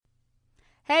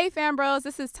Hey, FanBros,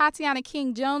 this is Tatiana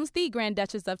King-Jones, the Grand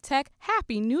Duchess of Tech.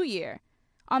 Happy New Year.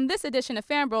 On this edition of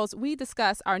FanBros, we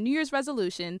discuss our New Year's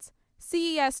resolutions,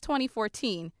 CES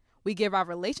 2014, we give our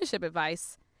relationship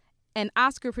advice, and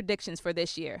Oscar predictions for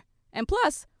this year. And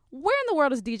plus, where in the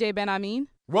world is DJ Benhameen?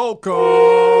 Welcome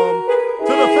to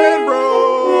the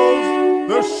FanBros,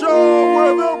 the show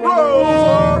where the bros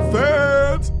are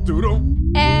fans. Doodle.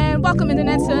 And welcome,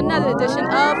 Internet, to another edition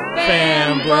of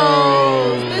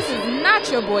FanBros. This is not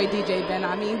your boy DJ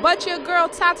Benhameen, but your girl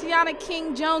Tatiana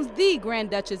King-Jones, the Grand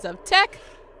Duchess of Tech.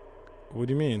 What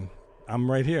do you mean?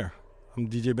 I'm right here. I'm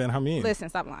DJ Benhameen. Listen,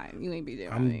 stop lying. You ain't DJ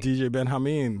Benhameen. I'm DJ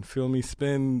Benhameen. Feel me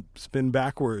spin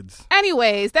backwards.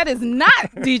 Anyways, that is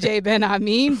not DJ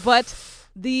Benhameen, but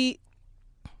the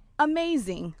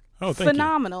amazing,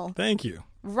 phenomenal, Thank you,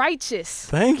 righteous,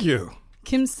 thank you,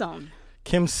 Kimson.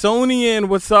 Kimsonian.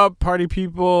 What's up, party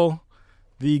people?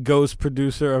 The ghost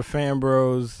producer of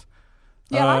FanBros.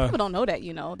 Yeah, a lot of people don't know that,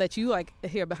 that you like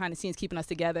here behind the scenes keeping us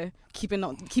together, keeping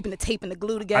the tape and the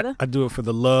glue together. I do it for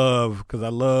the love, because I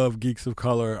love Geeks of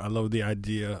Color. I love the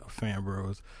idea of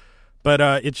FanBros. But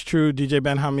it's true, DJ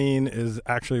Benhameen is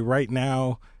actually right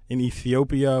now in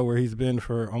Ethiopia, where he's been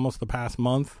for almost the past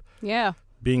month. Yeah.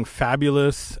 Being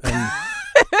fabulous and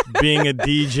being a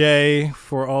DJ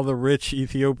for all the rich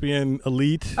Ethiopian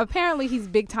elite. Apparently, he's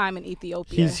big time in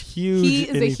Ethiopia. He's huge. He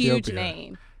is in a Ethiopia. huge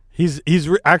name.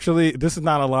 Actually, this is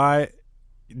not a lie.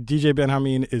 DJ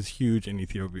Benhameen is huge in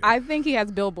Ethiopia. I think he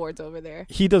has billboards over there.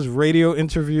 He does radio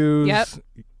interviews. Yep.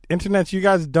 Internet, you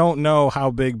guys don't know how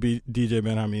big DJ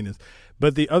Benhameen is.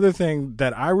 But the other thing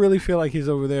that I really feel like he's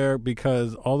over there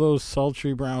because all those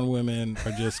sultry brown women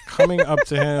are just coming up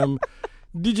to him.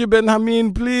 DJ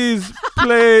Benhameen, please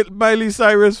play Miley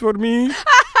Cyrus for me.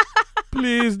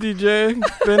 Please, DJ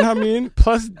Benhameen.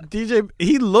 Plus, DJ,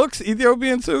 he looks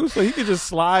Ethiopian too, so he could just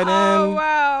slide in. Oh,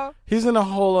 wow. He's in a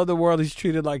whole other world. He's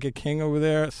treated like a king over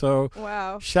there. So,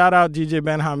 wow. Shout out DJ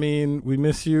Benhameen. We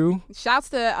miss you. Shouts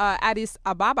to Addis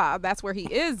Ababa. That's where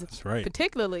he is. That's right.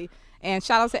 Particularly. And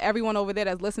shout out to everyone over there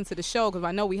that's listened to the show, because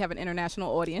I know we have an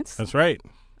international audience. That's right.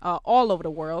 All over the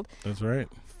world. That's right.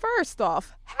 First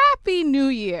off, Happy New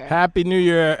Year. Happy New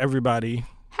Year, everybody.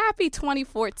 Happy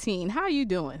 2014. How are you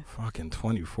doing? Fucking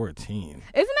 2014.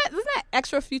 Isn't that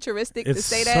extra futuristic to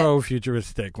say that? It's so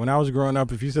futuristic. When I was growing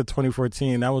up, if you said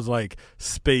 2014, that was like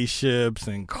spaceships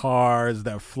and cars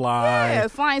that fly. Yeah,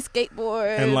 flying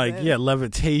skateboards. And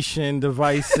levitation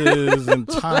devices and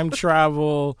time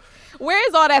travel. Where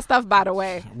is all that stuff, by the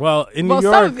way? Well, in New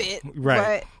York. Some of it.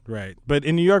 Right. But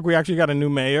in New York, we actually got a new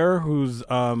mayor who's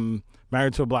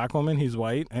married to a black woman. He's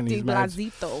white, and he's De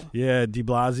Blasio. Yeah, De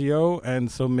Blasio, and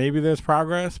so maybe there's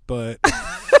progress, but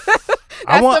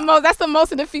that's the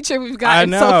most in the feature we've got. I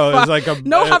know so far. It's like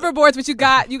no hoverboards, but you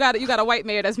got a white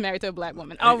mayor that's married to a black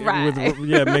woman. All right,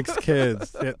 mixed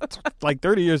kids. Yeah, like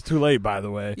 30 years too late, by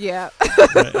the way. Yeah.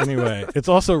 But anyway, it's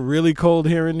also really cold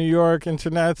here in New York.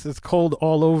 Internets. It's cold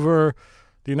all over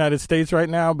the United States right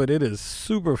now, but it is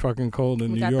super fucking cold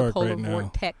in New York right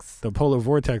now. The Polar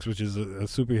Vortex, which is a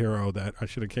superhero that I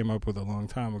should have came up with a long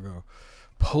time ago.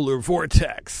 Polar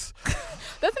Vortex.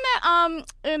 Doesn't that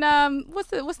in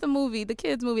what's the movie? The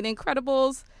kids movie, The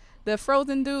Incredibles, the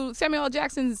Frozen dude, Samuel L.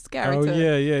 Jackson's character. Oh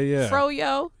yeah.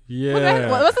 Froyo. Yeah.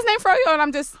 What's his name? Froyo, and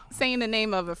I'm just saying the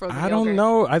name of it. Frozen. I don't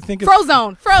know. I think it's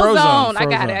Frozone. I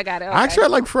got it. Okay. Actually, I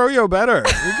like Froyo better.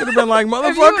 We could have been like,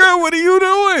 motherfucker, what are you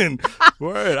doing?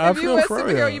 Word, I feel Froyo. If you were a Froyo.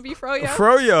 superhero, you'd be Froyo.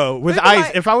 Froyo with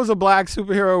ice. If I was a black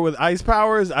superhero with ice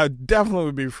powers, I definitely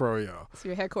would be Froyo. So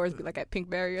your headquarters be like at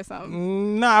Pinkberry or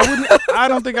something? Nah, I wouldn't. I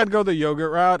don't think I'd go the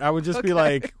yogurt route. I would just be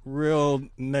like real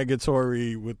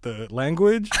negatory with the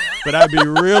language, but I'd be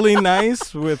really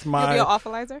nice with my. You'd be an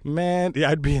awfulizer? Man, yeah,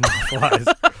 I'd be an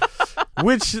awfulizer.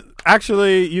 Which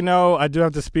actually, I do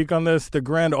have to speak on this. The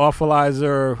grand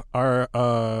awfulizer, our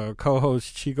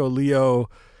co-host Chico Leo,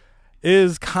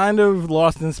 is kind of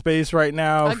lost in space right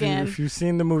now. Again. If you've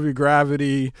seen the movie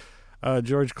Gravity,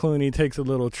 George Clooney takes a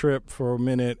little trip for a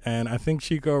minute, and I think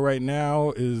Chico right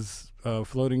now is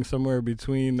floating somewhere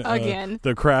between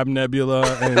the Crab Nebula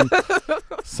and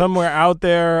somewhere out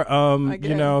there.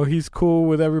 He's cool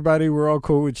with everybody. We're all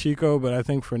cool with Chico, but I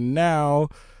think for now,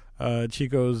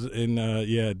 Chico's in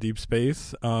deep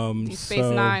space. Deep Space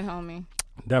Nine, homie.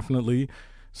 Definitely.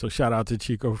 So shout out to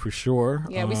Chico for sure.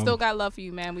 Yeah, we still got love for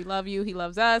you, man. We love you. He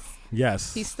loves us.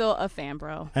 Yes. He's still a fan,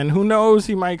 bro. And who knows,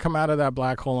 he might come out of that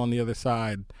black hole on the other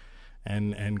side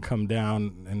and come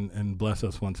down and bless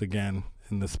us once again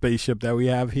in the spaceship that we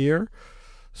have here.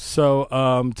 So,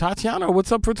 Tatiana,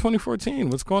 what's up for 2014?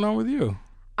 What's going on with you?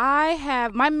 I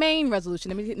have my main resolution.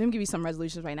 Let me give you some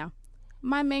resolutions right now.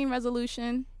 My main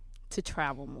resolution, to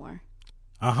travel more.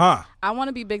 Uh-huh. I want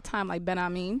to be big time like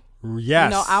Benhameen. Yes.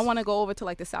 You know, I want to go over to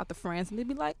like the south of France and they'd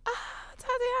be like,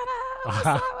 Tatiana, what's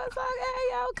up?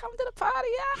 Hey, yo, come to the party.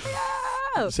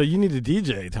 Yo. So you need to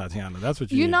DJ, Tatiana. That's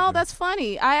what you need. You know, to do. that's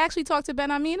funny. I actually talked to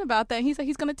Benhameen about that. He said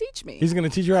he's going to teach me. He's going to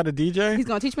teach you how to DJ? He's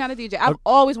going to teach me how to DJ. I've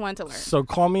always wanted to learn. So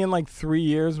call me in like 3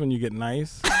 years when you get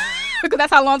nice. Because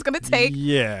that's how long it's going to take.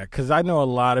 Yeah, because I know a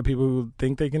lot of people who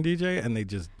think they can DJ and they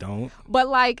just don't. But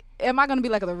like, am I going to be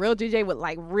like the real DJ with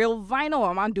like real vinyl,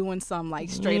 or am I doing some like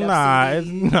straight up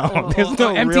CD there's no or real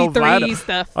MP3 vinyl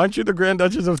stuff? Aren't you the Grand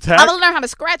Duchess of Tech? I don't learn how to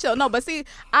scratch it. No, but see,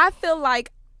 I feel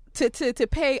like to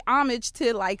pay homage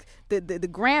to like the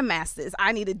grandmasters,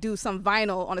 I need to do some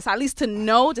vinyl on the side, at least to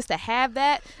know, just to have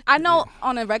that. I know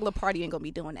on a regular party ain't gonna be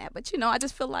doing that, but you know, I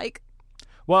just feel like.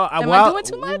 Well, am I doing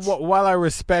too much? While I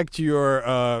respect your,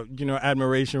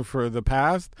 admiration for the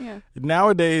past,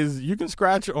 nowadays you can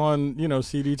scratch on,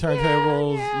 CD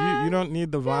turntables. Yeah. You don't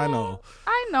need the vinyl.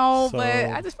 I know, So- but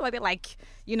I just feel like they're like,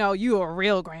 you're a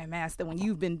real grandmaster when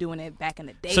you've been doing it back in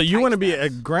the day. So you want to be stuff. a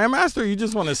grandmaster, or you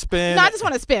just want to spin? No, I just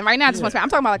want to spin. Right now, I just want to spin. I'm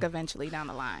talking about like eventually down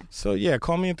the line. So yeah,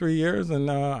 call me in 3 years and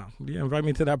invite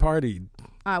me to that party.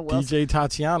 I will. DJ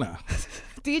Tatiana.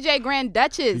 DJ Grand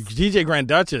Duchess. DJ Grand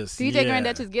Duchess. DJ Grand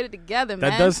Duchess, get it together,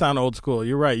 man. That does sound old school.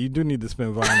 You're right. You do need to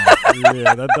spin vinyl.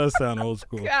 Yeah, that does sound old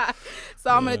school. God. So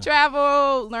I'm going to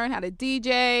travel, learn how to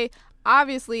DJ.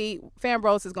 Obviously,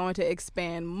 FanBros is going to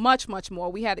expand much, much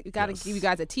more. We got to give you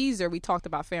guys a teaser. We talked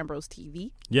about FanBros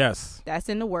TV. Yes. That's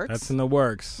in the works. That's in the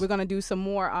works. We're going to do some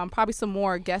more, probably some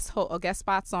more guest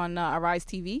spots on Arise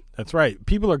TV. That's right.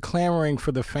 People are clamoring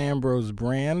for the FanBros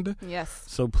brand. Yes.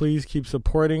 So please keep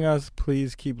supporting us.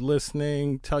 Please keep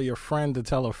listening. Tell your friend to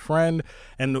tell a friend.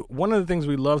 And one of the things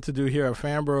we love to do here at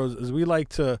FanBros is we like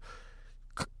to,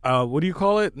 what do you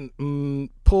call it?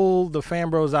 Pull the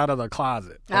FanBros out of the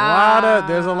closet.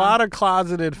 There's a lot of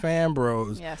closeted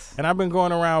FanBros. Yes. And I've been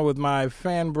going around with my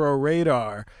FanBro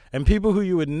radar, and people who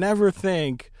you would never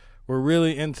think were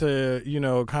really into,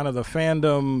 kind of the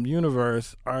fandom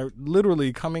universe are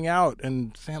literally coming out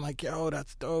and saying like, yo,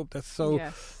 that's dope. That's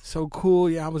so cool.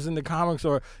 Yeah, I was into comics,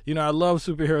 or, I love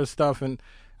superhero stuff. And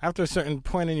after a certain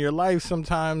point in your life,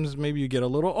 sometimes maybe you get a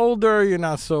little older, you're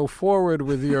not so forward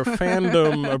with your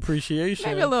fandom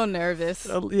appreciation. Maybe a little nervous.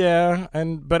 Yeah,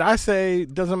 but I say,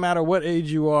 doesn't matter what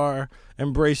age you are,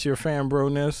 embrace your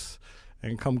fanbro-ness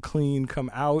and come clean,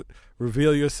 come out,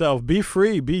 reveal yourself, be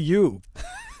free, be you.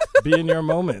 Be in your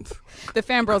moment. The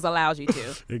FanBros allows you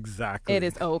to. Exactly. It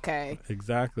is okay.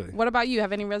 Exactly. What about you?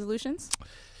 Have any resolutions?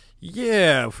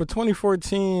 Yeah, for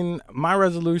 2014, my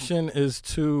resolution is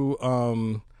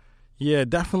to,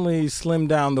 definitely slim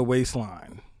down the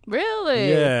waistline. Really?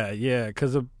 Yeah,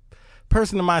 because a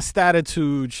person of my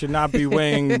statitude should not be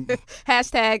weighing...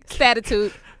 Hashtag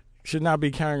statitude. Should not be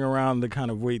carrying around the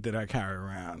kind of weight that I carry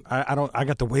around. I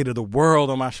got the weight of the world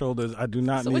on my shoulders. I do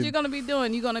not need... So what you going to be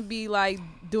doing? You going to be like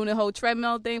doing the whole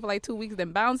treadmill thing for like 2 weeks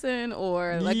then bouncing?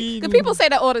 Or like... Because people say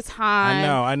that all the time.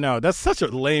 I know. That's such a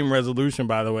lame resolution,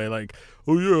 by the way. Like,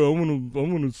 oh yeah, I'm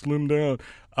gonna slim down.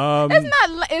 It's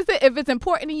not... If it's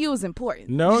important to you, it's important.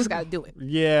 No. You just got to do it.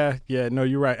 Yeah. No,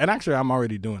 you're right. And actually, I'm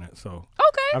already doing it, so...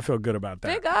 Okay. I feel good about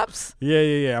that. Big ups.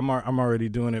 Yeah. I'm already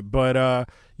doing it. But,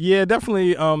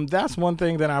 definitely, that's one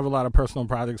thing that I have a lot of personal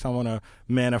projects I want to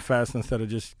manifest instead of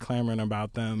just clamoring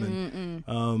about them.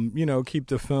 And, keep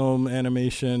the film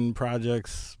animation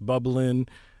projects bubbling.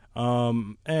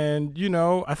 And,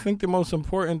 I think the most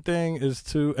important thing is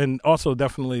to, and also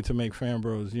definitely to make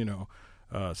FanBros,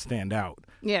 stand out.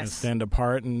 Yes. And stand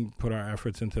apart and put our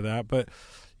efforts into that. But,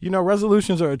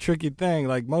 resolutions are a tricky thing.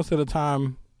 Like most of the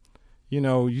time,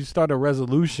 you start a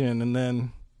resolution and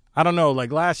then, I don't know,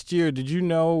 like last year, did you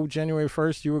know January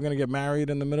 1st you were going to get married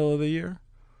in the middle of the year?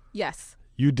 Yes.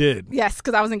 You did? Yes,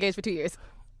 because I was engaged for 2 years.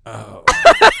 Oh.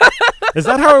 Is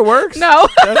that how it works? No.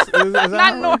 Is that not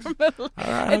how it normal.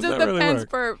 Right, it just depends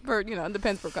really per it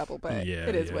depends per couple, but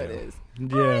it is what it is.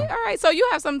 Yeah. All right. So you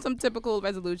have some typical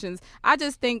resolutions. I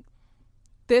just think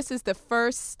this is the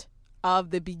first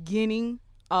of the beginning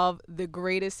of the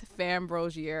greatest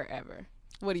FanBros year ever.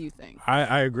 What do you think?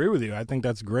 I agree with you. I think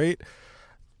that's great.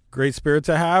 Great spirit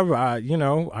to have. I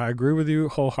agree with you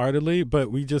wholeheartedly,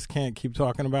 but we just can't keep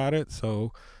talking about it.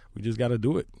 So we just got to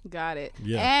do it. Got it.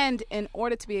 Yeah. And in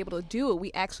order to be able to do it,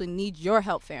 we actually need your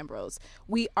help, FanBros.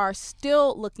 We are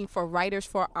still looking for writers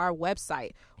for our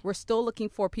website. We're still looking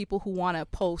for people who want to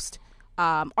post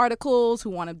articles,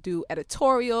 who want to do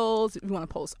editorials, who want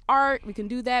to post art. We can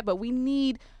do that, but we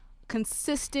need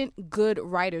consistent, good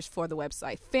writers for the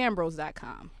website,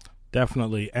 FanBros.com.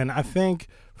 Definitely. And I think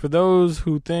for those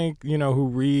who think, who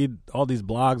read all these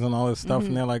blogs and all this stuff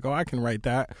and they're like, oh, I can write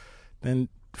that, then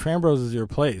FanBros is your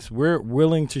place. We're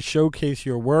willing to showcase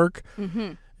your work.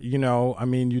 Mm-hmm. You know, I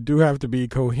mean, you do have to be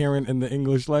coherent in the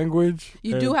English language.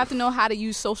 You do have to know how to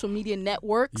use social media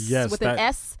networks with an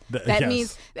S. That yes.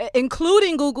 means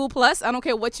including Google Plus. I don't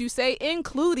care what you say,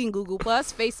 including Google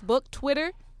Plus, Facebook,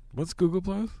 Twitter. What's Google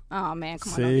Plus? Oh, man,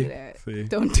 come on, don't do that. See.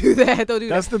 Don't do that. Don't do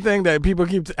that. That's the thing that people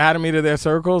keep adding me to their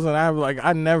circles, and I'm like,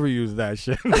 I never use that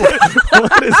shit.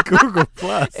 What is Google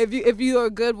Plus? If you are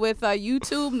good with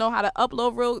YouTube, know how to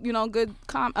upload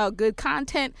good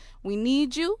content, we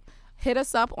need you. Hit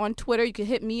us up on Twitter. You can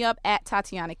hit me up at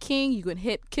Tatiana King. You can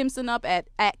hit Kimson up at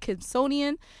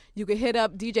Kimsonian. You can hit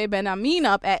up DJ Benhameen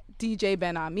up at DJ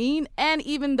Benhameen. And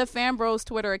even the FanBros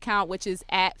Twitter account, which is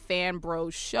at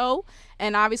FanBrosShow.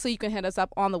 And obviously, you can hit us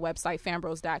up on the website,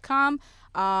 FanBros.com.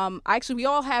 Actually, we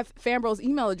all have FanBros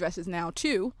email addresses now,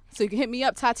 too. So you can hit me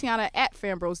up, Tatiana at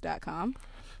FanBros.com.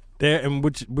 There, and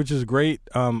which is great.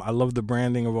 I love the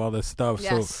branding of all this stuff.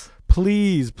 Yes. So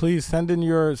please send in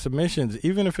your submissions,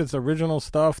 even if it's original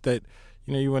stuff that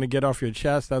you want to get off your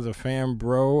chest as a fan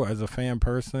bro, as a fan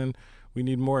person. We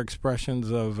need more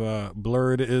expressions of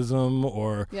blurredism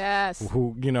or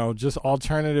just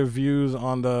alternative views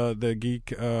on the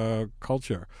geek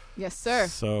culture. Yes, sir.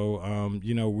 So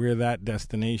we're that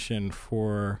destination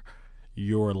for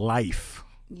your life.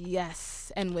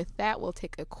 Yes, and with that, we'll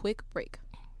take a quick break.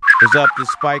 What's up? This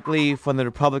is Spike Lee from the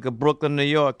Republic of Brooklyn, New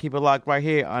York. Keep it locked right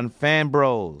here on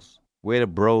FanBros, where the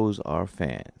bros are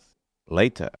fans.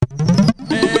 Later.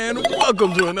 And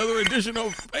welcome to another edition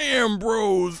of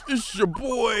FanBros. It's your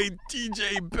boy,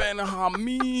 DJ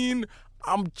Benhameen.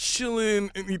 I'm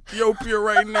chilling in Ethiopia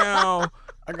right now.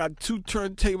 I got 2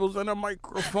 turntables and a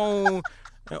microphone.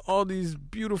 And all these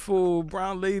beautiful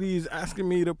brown ladies asking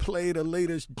me to play the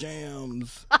latest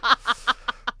jams.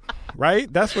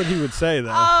 Right? That's what he would say,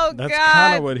 though. Oh, that's God.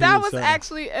 kind of what he would say. That was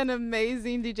actually an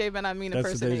amazing DJ Benhameen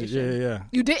impersonation. Yeah.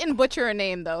 You didn't butcher a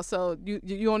name, though, so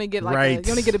you only get you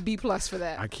only get a B+ for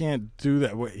that. I can't do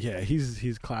that. Yeah,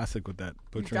 he's classic with that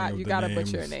butchering of the names. You got to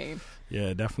butcher a name.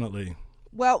 Yeah, definitely.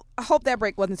 Well, I hope that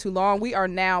break wasn't too long. We are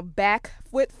now back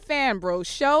with FanBros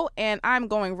Show, and I'm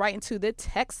going right into the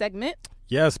tech segment.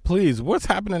 Yes, please. What's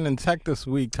happening in tech this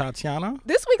week, Tatiana?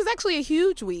 This week is actually a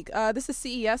huge week. This is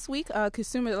CES week,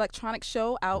 Consumer Electronics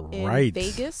Show out in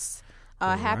Vegas.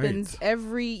 Happens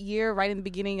every year right in the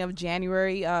beginning of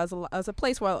January. As a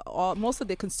place where most of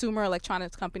the consumer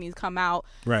electronics companies come out.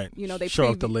 Right. They show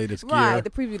off the latest gear. Right. They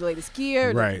preview the latest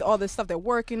gear. Right. All the stuff they're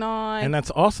working on. And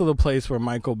that's also the place where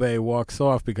Michael Bay walks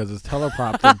off because his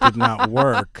teleprompter did not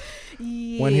work.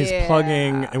 Yeah. When he's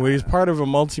plugging, and when he's part of a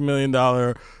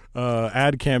multi-million-dollar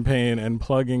ad campaign and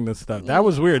plugging the stuff. That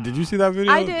was weird. Did you see that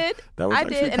video? I did. I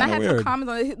did, and I had some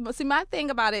comments on it. But see, my thing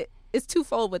about it is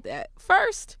twofold with that.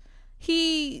 First,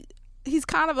 he's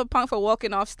kind of a punk for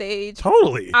walking off stage.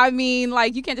 Totally. I mean,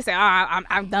 you can't just say,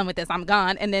 I'm done with this, I'm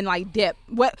gone, and then dip.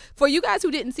 What for you guys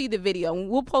who didn't see the video?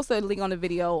 We'll post a link on the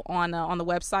video on the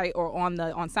website or on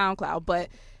SoundCloud. But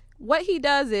what he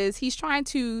does is he's trying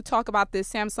to talk about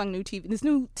this new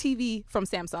TV from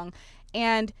Samsung,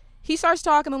 and he starts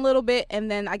talking a little bit,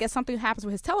 and then I guess something happens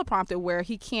with his teleprompter where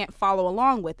he can't follow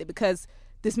along with it because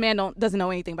this man doesn't know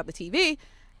anything about the TV.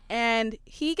 And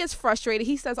he gets frustrated.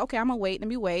 He says, okay, I'm going to wait. Let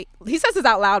me wait. He says this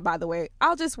out loud, by the way.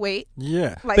 I'll just wait.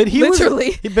 Yeah. But he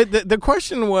literally. But the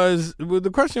question was,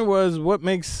 what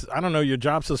makes, I don't know, your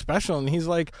job so special? And he's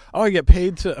like, I get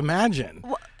paid to imagine.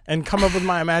 And come up with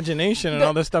my imagination and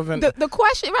all this stuff. And the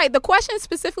question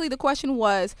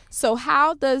was, so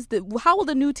how will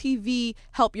the new TV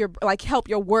help your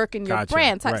work and your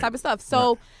brand type of stuff?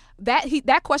 So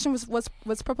that question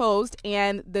was proposed,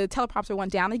 and the teleprompter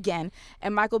went down again,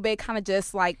 and Michael Bay kind of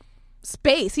just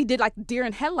space. He did deer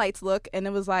in headlights look, and it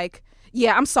was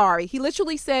yeah, I'm sorry. He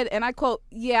literally said, and I quote,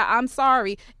 yeah, I'm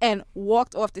sorry, and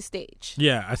walked off the stage.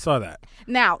 Yeah, I saw that.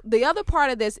 Now, the other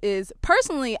part of this is,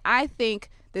 personally, I think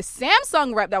the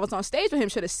Samsung rep that was on stage with him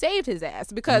should have saved his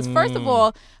ass because, first of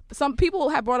all, some people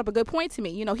have brought up a good point to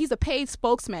me. He's a paid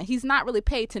spokesman. He's not really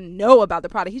paid to know about the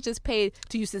product. He's just paid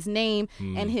to use his name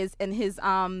and his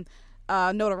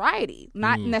notoriety,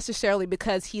 not necessarily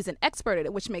because he's an expert at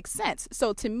it, which makes sense.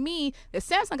 So to me, the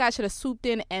Samsung guy should have swooped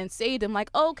in and saved him,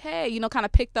 okay, kind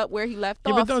of picked up where he left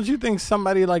off. Yeah, but don't you think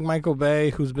somebody like Michael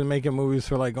Bay, who's been making movies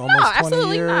for almost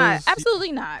 20 years? Not.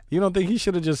 Absolutely not. You don't think he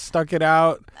should have just stuck it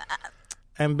out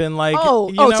and been like, so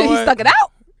he stuck it out? Yeah.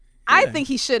 I think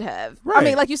he should have. Right. I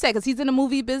mean, like you said, because he's in the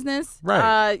movie business.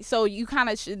 Right. So you kind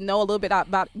of should know a little bit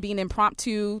about being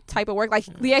impromptu type of work.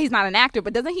 He's not an actor,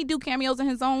 but doesn't he do cameos in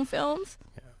his own films?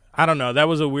 I don't know. That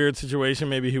was a weird situation.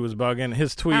 Maybe he was bugging.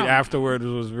 His tweet afterwards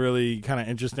was really kind of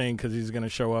interesting because he's going to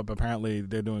show up. Apparently,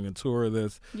 they're doing a tour of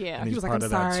this. Yeah, and he he's was like, part I'm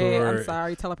of that sorry, tour. I'm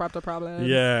sorry, teleprompter problems.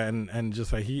 Yeah, and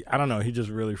just like I don't know, he just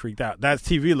really freaked out. That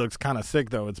TV looks kind of sick,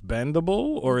 though. It's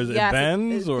bendable, or is it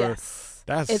bends? Yes.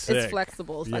 That's sick. It's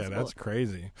flexible. Yeah, that's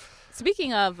crazy.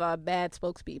 Speaking of bad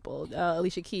spokespeople,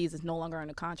 Alicia Keys is no longer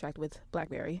under contract with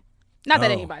BlackBerry. Not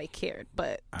that anybody cared,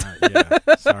 but yeah.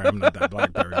 Sorry, I'm not that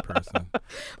BlackBerry person.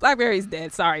 BlackBerry's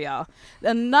dead. Sorry, y'all.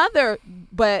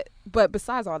 But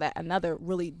besides all that, another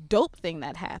really dope thing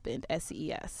that happened at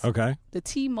CES. Okay. The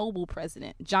T-Mobile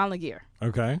president, John Laguerre.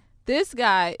 Okay. This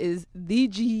guy is the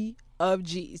G of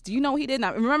G's. Do you know what he did?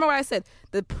 Now, remember what I said?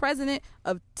 The CEO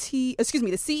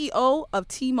of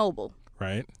T-Mobile.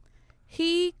 Right.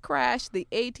 He crashed the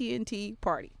AT&T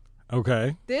party.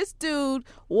 Okay. This dude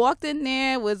walked in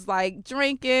there, was like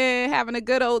drinking, having a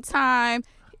good old time,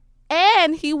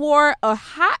 and he wore a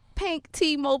hot pink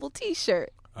T-Mobile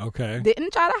t-shirt. Okay.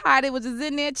 Didn't try to hide it, was just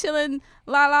in there chilling,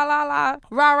 la la la la,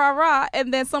 rah rah rah,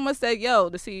 and then someone said, "Yo,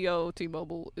 the CEO of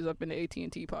T-Mobile is up in the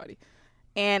AT&T party,"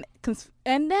 and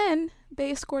then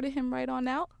they escorted him right on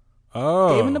out.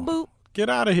 Oh. Gave him the boot. Get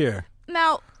out of here.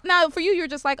 Now, for you, you're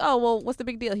just like, oh, well, what's the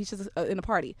big deal? He's just in a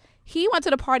party. He went to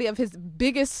the party of his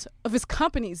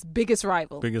company's biggest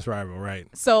rival. Biggest rival, right.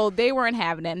 So they weren't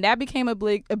having it, and that became a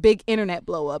big internet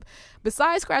blow up.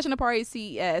 Besides crashing the party at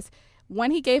CES,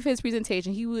 when he gave his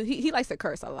presentation, he likes to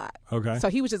curse a lot. Okay. So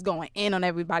he was just going in on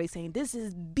everybody, saying, this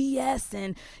is BS,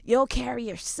 and your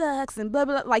carrier sucks, and blah,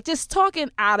 blah, blah. Like just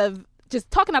talking out the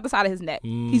side of his neck.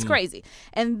 He's crazy.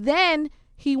 And then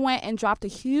he went and dropped a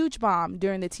huge bomb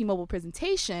during the T-Mobile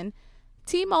presentation.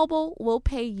 T-Mobile will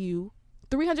pay you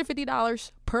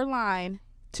 $350 per line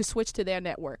to switch to their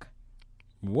network.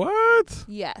 What?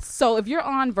 Yes. So if you're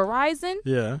on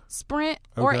Verizon, Sprint,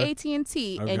 or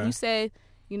AT&T, and you say,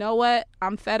 you know what,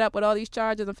 I'm fed up with all these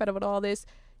charges, I'm fed up with all this,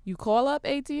 you call up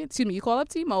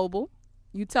T-Mobile,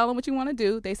 you tell them what you want to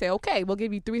do, they say, okay, we'll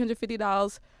give you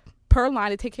 $350 per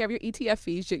line to take care of your ETF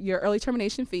fees, your early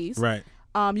termination fees. Right.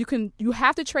 You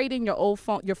have to trade in your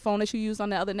phone that you use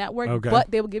on the other network,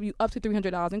 but they will give you up to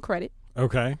 $300 in credit.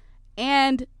 Okay.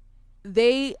 And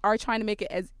they are trying to make it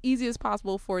as easy as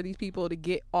possible for these people to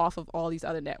get off of all these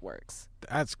other networks.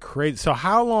 That's crazy. So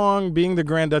how long, being the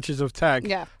Grand Duchess of Tech,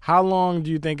 how long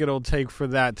do you think it'll take for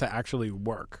that to actually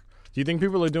work? Do you think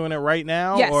people are doing it right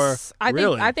now? Yes, or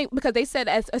I think because they said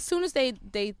as soon as they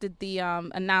did the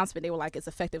announcement, they were like, it's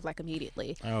effective like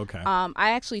immediately. Okay.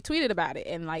 I actually tweeted about it,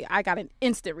 and like I got an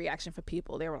instant reaction from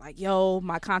people. They were like, "Yo,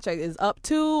 my contract is up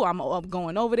too. I'm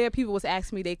going over there." People was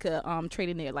asking me they could trade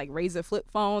in their like Razor flip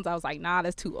phones. I was like, "Nah,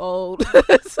 that's too old."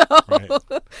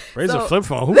 Razor flip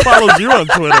phone. Who follows you on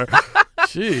Twitter?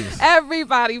 Jeez.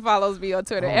 Everybody follows me on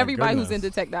Twitter. Everybody goodness. who's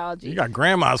into technology. You got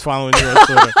grandmas following you on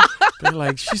Twitter. They're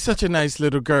like, she's such a nice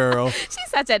little girl. She's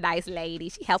such a nice lady.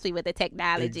 She helps me with the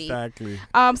technology. Exactly.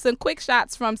 Some quick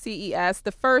shots from CES.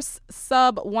 The first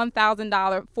sub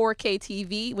 $1,000 4K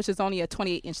TV, which is only a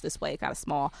 28-inch display, kind of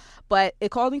small, but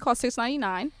it only cost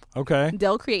 $699. Okay.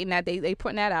 Dell creating that. They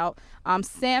putting that out.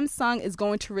 Samsung is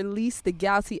going to release the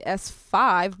Galaxy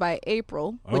S5 by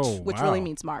April, which really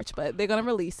means March, but they're going to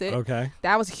release it. Okay.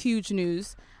 That was huge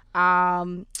news.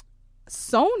 Sony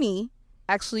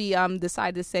actually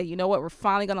decided to say, you know what, we're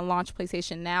finally going to launch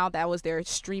PlayStation Now. That was their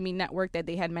streaming network that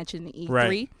they had mentioned in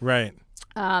E3. Right.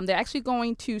 They're actually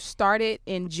going to start it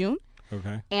in June.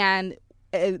 Okay. And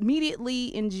immediately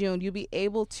in June, you'll be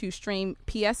able to stream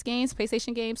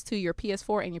PlayStation games to your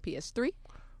PS4 and your PS3.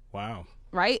 Wow.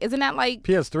 Right? Isn't that like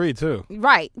PS3 too?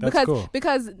 Right. That's cool.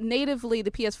 Because natively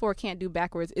the PS4 can't do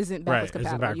backwards, isn't backwards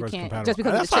compatible. Isn't backwards compatible. Just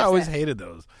because that's why I always hated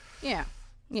those. Yeah.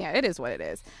 Yeah, it is what it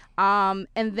is. And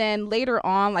then later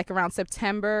on, like around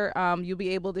September, you'll be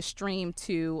able to stream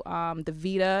to the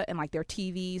Vita and like their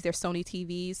TVs, their Sony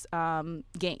TVs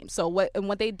games. So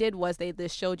what they did was they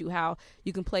just showed you how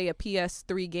you can play a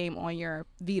PS3 game on your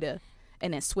Vita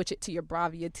and then switch it to your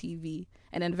Bravia TV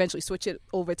and then eventually switch it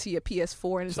over to your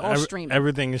PS4 and it's all streaming.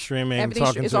 Everything is streaming.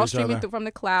 It's all streaming from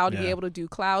the cloud. You'll be able to do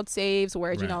cloud saves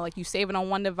where, you know, like you save it on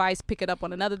one device, pick it up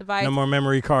on another device. No more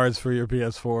memory cards for your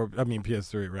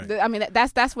PS3, right? I mean,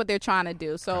 that's what they're trying to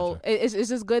do. So it's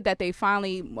just good that they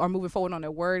finally are moving forward on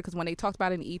their word, because when they talked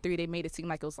about it in E3, they made it seem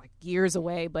like it was like years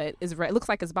away, but it looks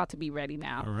like it's about to be ready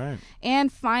now. All right.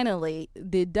 And finally,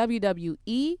 the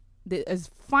WWE is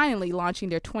finally launching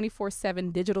their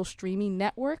 24/7 digital streaming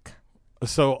network.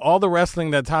 So all the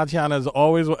wrestling that Tatiana has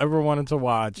always ever wanted to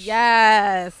watch.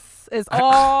 Yes. It's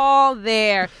all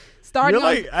there. Starting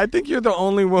I think you're the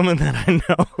only woman that I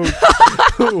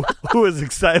know who is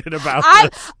excited about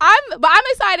this. I'm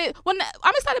excited.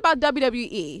 I'm excited about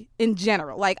WWE in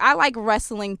general. Like, I like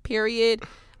wrestling, period.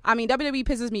 I mean, WWE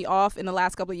pisses me off in the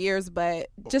last couple of years, but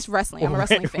just wrestling. I'm a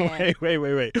wrestling fan.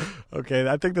 Wait. Okay,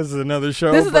 I think this is another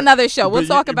show. This is another show. We'll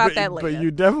talk about that later. But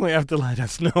you definitely have to let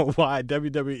us know why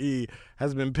WWE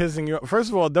has been pissing you off. First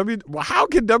of all, how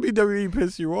can WWE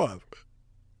piss you off?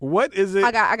 What is it?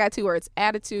 I got 2 words.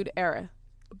 Attitude era.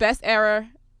 Best era.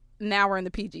 Now we're in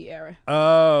the PG era.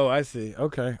 Oh, I see.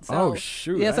 Okay. So,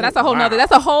 shoot. Yeah, so that's a whole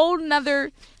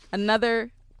nother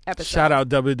another episode. Shout out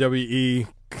WWE,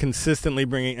 consistently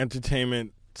bringing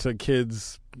entertainment to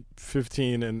kids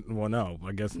 15 and, well, no,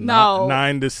 I guess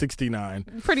 9 to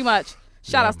 69. Pretty much.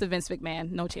 Shout outs to Vince McMahon.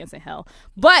 No chance in hell.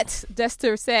 But just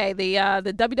to say, the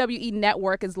WWE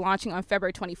Network is launching on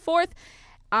February 24th.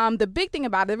 The big thing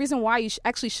about it, the reason why you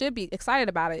actually should be excited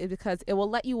about it is because it will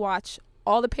let you watch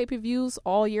all the pay-per-views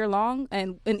all year long.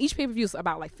 And each pay-per-view is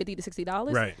about like $50 to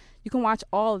 $60. Right. You can watch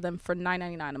all of them for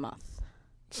 $9.99 a month.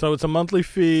 So it's a monthly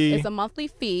fee. It's a monthly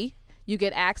fee. You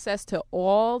get access to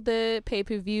all the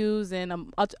pay-per-views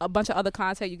and a bunch of other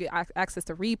content. You get access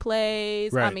to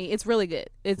replays. Right. I mean, it's really good.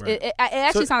 It Right.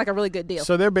 actually sounds like a really good deal.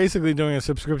 So they're basically doing a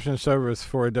subscription service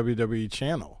for a WWE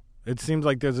channel. It seems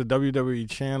like there's a WWE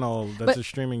channel that's a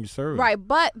streaming service. Right,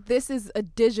 but this is a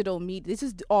digital media. This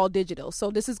is all digital. So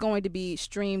this is going to be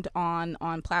streamed on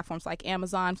platforms like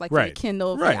Amazon, like for your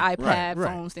Kindle, for your iPad,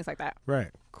 phones, things like that. Right.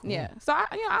 Cool. Yeah. So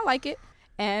I like it.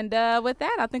 And with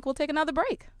that, I think we'll take another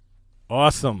break.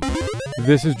 Awesome.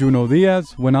 This is Juno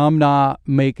Diaz. When I'm not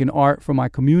making art for my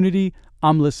community,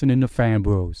 I'm listening to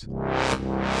FanBros.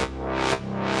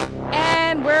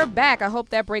 And we're back. I hope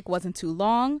that break wasn't too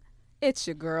long. It's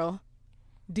your girl,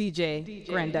 DJ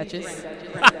Grand Duchess.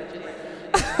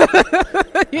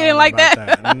 You didn't like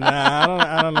that?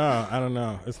 Nah, I don't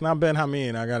know. It's not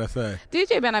Benhameen, I gotta say.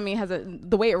 DJ Benhameen has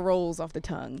the way it rolls off the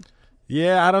tongue.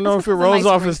 Yeah, I don't know if it rolls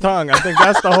off his tongue. I think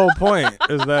that's the whole point,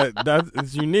 is that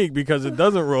it's unique because it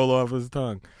doesn't roll off his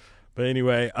tongue. But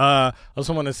anyway, I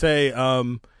also want to say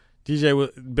DJ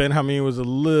Benhameen was a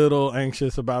little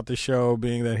anxious about the show,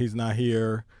 being that he's not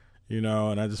here, and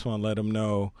I just want to let him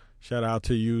know, shout out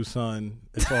to you, son.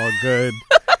 It's all good.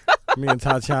 Me and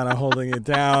Tatiana holding it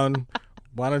down.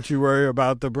 Why don't you worry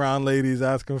about the brown ladies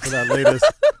asking for that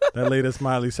latest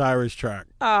Miley Cyrus track?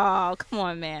 Oh, come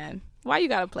on, man. Why you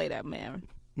gotta play that man?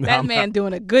 That man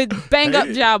doing a good bang-up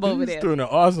job over there. He's doing an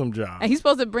awesome job. And he's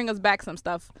supposed to bring us back some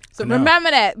stuff. So remember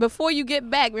that. Before you get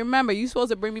back, remember, you're supposed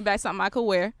to bring me back something I could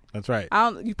wear. That's right.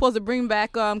 You're supposed to bring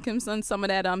back Kimson some of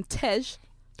that Tej.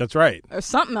 That's right. Or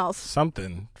something else.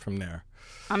 Something from there.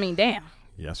 I mean, damn.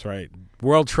 That's right.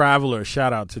 World Traveler.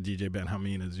 Shout out to DJ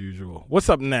Benhameen as usual. What's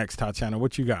up next, Tatiana?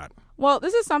 What you got? Well,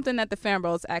 this is something that the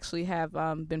FanBros actually have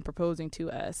been proposing to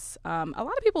us. A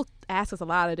lot of people ask us a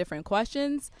lot of different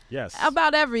questions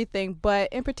about everything,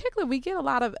 but in particular, we get a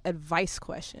lot of advice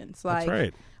questions. Like, that's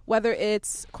right. Whether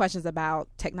it's questions about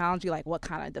technology, like what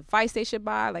kind of device they should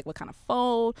buy, like what kind of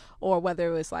phone, or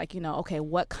whether it's like, okay,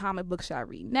 what comic book should I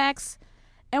read next?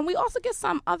 And we also get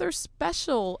some other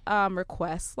special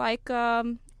requests, like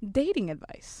dating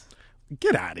advice.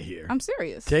 Get out of here. I'm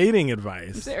serious. Dating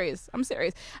advice. I'm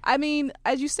serious. I mean,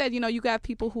 as you said, you got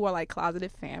people who are like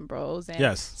closeted fan bros. And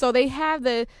yes. So they have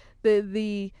the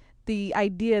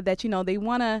idea that, they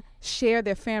want to share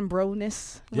their fan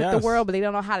bro-ness with the world, but they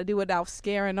don't know how to do it without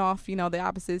scaring off, the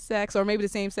opposite sex or maybe the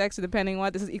same sex, depending on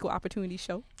what. This is equal opportunity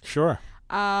show. Sure.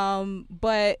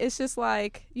 But it's just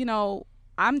like,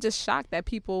 I'm just shocked that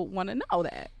people want to know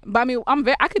that. But I mean,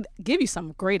 I could give you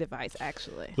some great advice,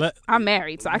 actually. I'm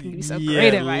married, so I can give you some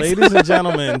great advice. Ladies and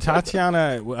gentlemen,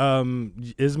 Tatiana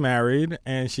is married,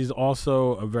 and she's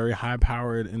also a very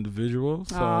high-powered individual.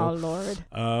 So, oh,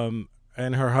 Lord.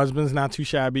 And her husband's not too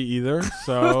shabby either.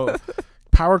 So,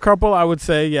 power couple, I would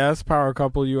say yes. Power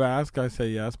couple, you ask. I say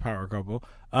yes, power couple.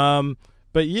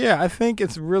 But yeah, I think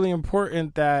it's really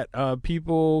important that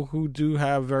people who do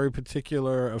have very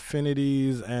particular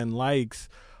affinities and likes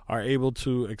are able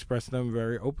to express them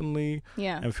very openly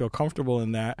and feel comfortable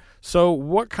in that. So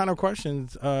what kind of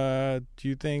questions do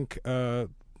you think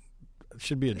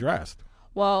should be addressed?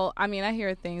 Well, I mean, I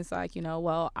hear things like,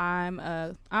 I'm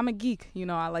a geek.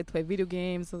 I like to play video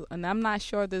games, and I'm not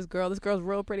sure this girl's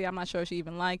real pretty. I'm not sure she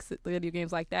even likes video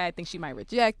games like that. I think she might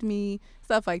reject me,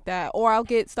 stuff like that. Or I'll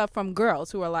get stuff from girls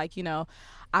who are like,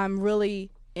 I'm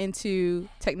really into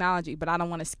technology, but I don't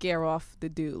want to scare off the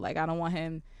dude. Like, I don't want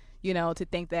him, to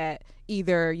think that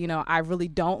either, I really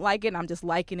don't like it and I'm just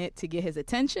liking it to get his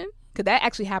attention, because that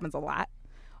actually happens a lot.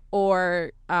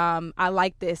 Or I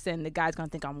like this and the guy's going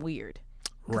to think I'm weird.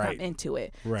 because I'm into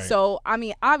it. Right. So, I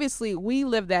mean, obviously, we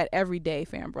live that every day,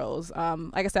 fan bros.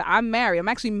 Like I said, I'm married. I'm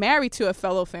actually married to a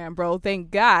fellow fan bro,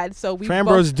 thank God. So we fan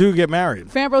bros do get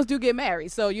married. Fan bros do get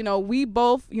married. So, we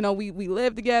both, we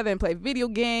live together and play video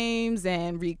games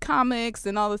and read comics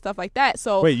and all the stuff like that.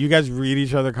 So wait, you guys read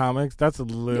each other comics? That's a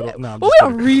little... Yeah. No, we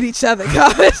don't read each other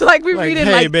comics. Like, we read it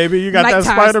hey, baby, you got that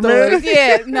Spider-Man?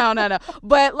 Yeah, no.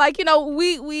 But,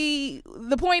 we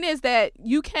the point is that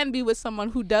you can be with someone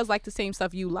who does like the same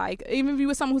stuff you like. Even if you're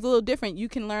with someone who's a little different, you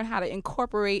can learn how to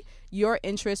incorporate your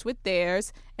interests with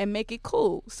theirs and make it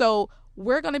cool. So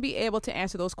we're going to be able to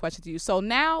answer those questions to you. So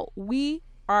now we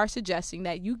are suggesting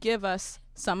that you give us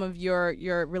some of your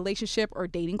relationship or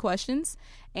dating questions.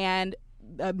 And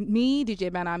me,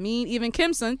 DJ Benhameen, even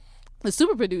Kimson, the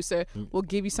super producer, will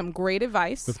give you some great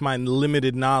advice. With my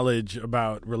limited knowledge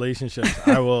about relationships,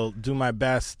 I will do my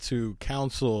best to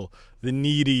counsel the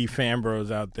needy fan bros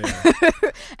out there.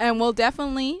 And we'll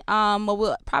definitely, what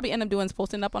we'll probably end up doing is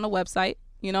posting it up on the website.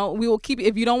 We will keep,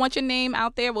 if you don't want your name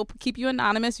out there, we'll keep you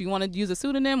anonymous. If you want to use a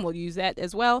pseudonym, we'll use that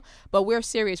as well. But we're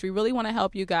serious. We really want to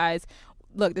help you guys.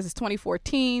 Look, this is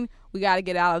 2014. We got to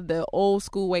get out of the old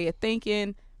school way of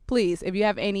thinking. Please, if you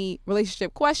have any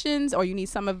relationship questions or you need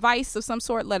some advice of some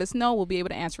sort, let us know. We'll be able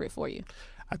to answer it for you.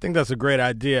 I think that's a great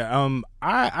idea.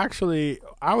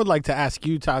 I would like to ask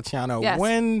you, Tatiana, yes.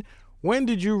 When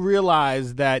did you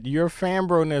realize that your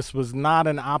fanbro-ness was not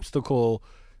an obstacle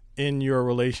in your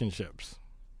relationships?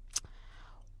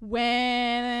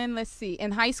 Let's see,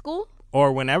 in high school?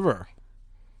 Or whenever.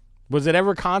 Was it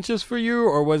ever conscious for you,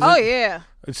 or was it? Oh, yeah.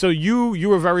 So you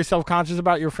were very self-conscious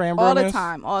about your fanbro-ness?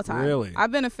 All the time. Really?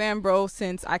 I've been a fan bro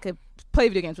since I could play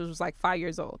video games, which was like 5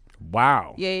 years old.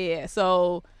 Wow. Yeah.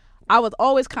 So I was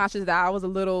always conscious that I was a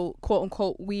little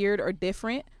quote-unquote weird or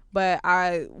different. But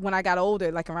when I got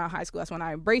older, like around high school, that's when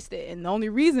I embraced it. And the only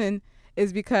reason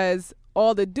is because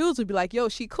all the dudes would be like, yo,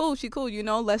 she cool,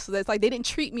 let's like, they didn't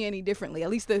treat me any differently. At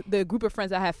least the group of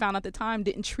friends I had found at the time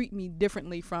didn't treat me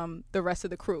differently from the rest of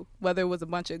the crew. Whether it was a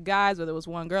bunch of guys, whether it was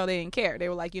one girl, they didn't care. They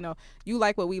were like, you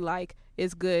like what we like,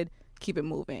 it's good, keep it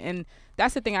moving. And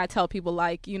that's the thing I tell people,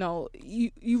 like, you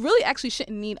really actually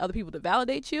shouldn't need other people to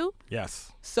validate you.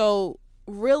 Yes. So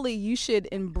really, you should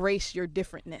embrace your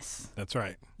differentness. That's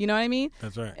right. You know what I mean?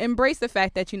 That's right. Embrace the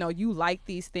fact that, you like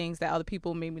these things that other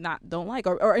people maybe don't like,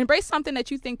 or embrace something that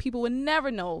you think people would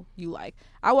never know you like.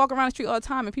 I walk around the street all the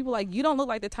time and people are like, you don't look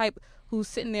like the type who's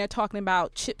sitting there talking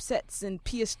about chipsets and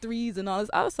PS3s and all this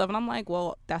other stuff. And I'm like,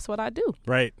 well, that's what I do.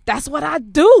 Right. That's what I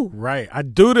do. Right. I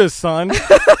do this, son.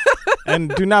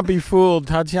 And do not be fooled.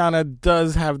 Tatiana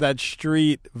does have that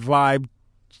street vibe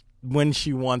when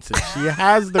she wants it. She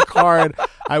has the card.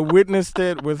 I witnessed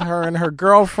it with her and her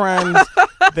girlfriends.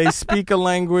 They speak a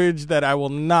language that I will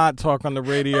not talk on the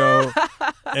radio.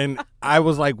 And I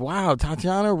was like, wow,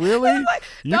 Tatiana, really?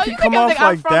 You can come off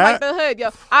like that? I'm from the hood, yo.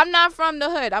 I'm not from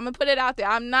the hood. I'm going to put it out there.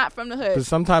 I'm not from the hood. But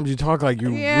sometimes you talk like you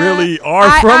really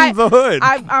are from the hood.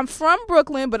 I'm from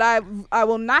Brooklyn, but I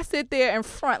will not sit there in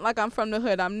front like I'm from the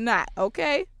hood. I'm not,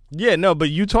 okay? Yeah, no, but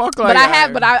you talk like...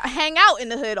 But I hang out in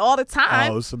the hood all the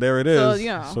time. Oh, so there it is.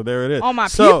 So there it is. All my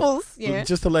peoples, yeah.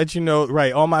 Just to let you know,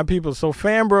 right, all my people. So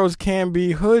fan bros can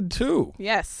be hood, too.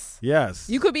 Yes. Yes.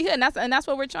 You could be hood, and that's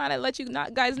what we're trying to let you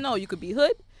guys know. You could be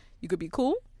hood. You could be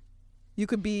cool. You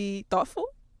could be thoughtful.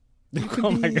 You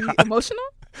could be emotional.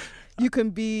 You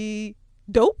can be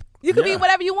dope. You could be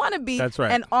whatever you want to be. That's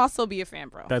right. And also be a fan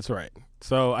bro. That's right.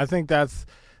 So I think that's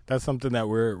something that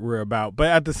we're about. But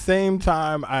at the same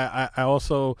time, I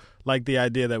also like the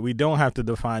idea that we don't have to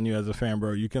define you as a fan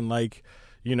bro. You can like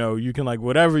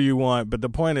whatever you want, but the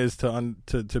point is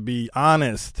to be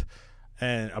honest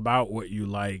and about what you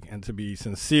like, and to be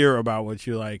sincere about what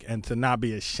you like, and to not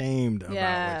be ashamed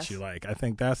about what you like. I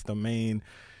think that's the main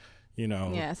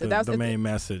the main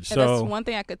message. So that's one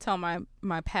thing I could tell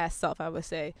my past self. I would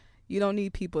say, you don't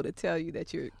need people to tell you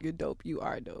that you're dope. You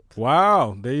are dope.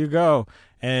 Wow. There you go.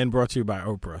 And brought to you by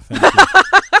Oprah. Thank you.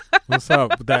 What's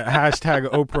up? That hashtag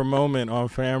Oprah moment on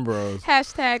FanBros.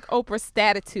 Hashtag Oprah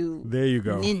statitude. There you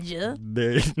go. Ninja.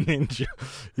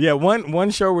 Yeah, one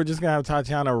show we're just going to have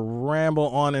Tatiana ramble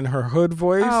on in her hood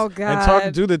voice. Oh, God.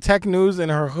 And do the tech news in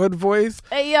her hood voice.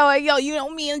 Hey, yo, you know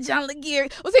me and John Laguerre.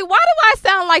 Well, see, why do I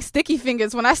sound like Sticky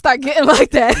Fingers when I start getting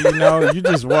like that? You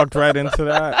just walked right into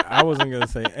that. I wasn't going to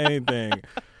say anything.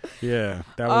 Yeah,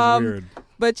 that was weird.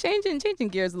 But changing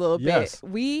gears a little bit,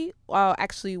 we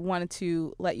actually wanted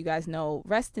to let you guys know,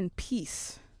 rest in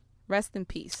peace. Rest in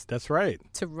peace. That's right.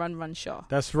 To Run Shaw.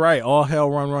 That's right. All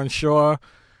hail Run Shaw.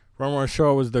 Run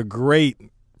Shaw was the great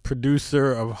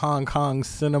producer of Hong Kong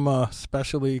cinema,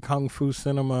 especially Kung Fu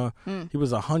cinema. He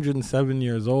was 107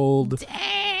 years old.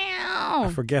 Damn. Uh-uh. I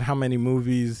forget how many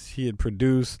movies he had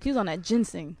produced. He was on that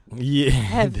ginseng. Yeah.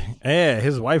 Heavy. Yeah,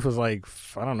 his wife was like,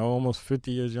 I don't know, almost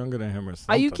 50 years younger than him or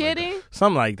something. Are you kidding?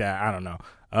 Something like that. I don't know.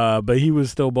 But he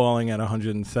was still balling at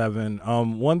 107.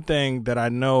 One thing that I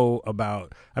know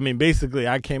about, basically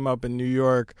I came up in New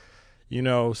York,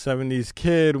 70s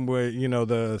kid where,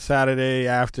 the Saturday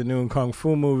afternoon Kung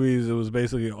Fu movies, it was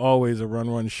basically always a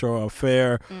Run Shaw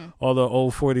affair. All the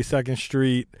old 42nd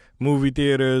Street movie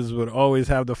theaters would always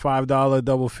have the $5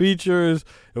 double features.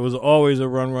 It was always a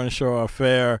Run Shaw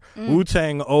affair.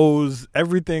 Wu-Tang owes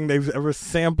everything they've ever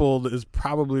sampled is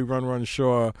probably Run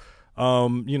Shaw.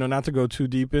 Not to go too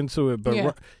deep into it,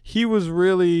 but he was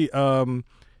really,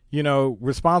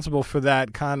 responsible for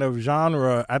that kind of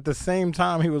genre. At the same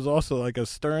time, he was also like a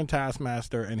stern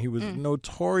taskmaster, and he was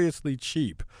notoriously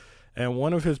cheap. And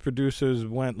one of his producers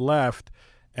went left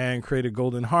and created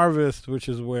Golden Harvest, which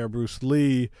is where Bruce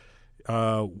Lee,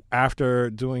 after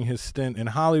doing his stint in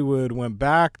Hollywood, went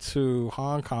back to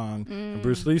Hong Kong. And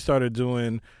Bruce Lee started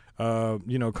doing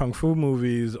kung fu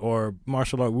movies or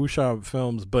martial art wuxia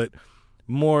films, but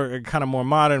more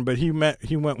modern. But he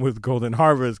went with Golden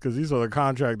Harvest because he saw the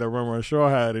contract that Run Shaw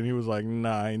had, and he was like,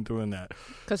 nah, I ain't doing that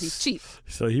because he's cheap.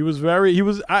 So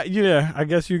I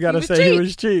guess you gotta say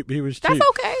cheap. He was cheap. That's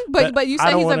okay, but you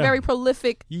say he's a very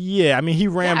prolific. Yeah, he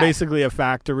ran basically a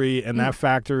factory, and that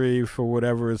factory, for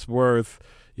whatever it's worth,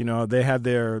 they had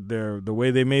the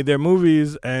way they made their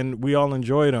movies, and we all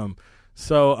enjoyed them.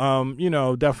 So,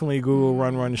 definitely Google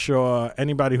Run Shaw.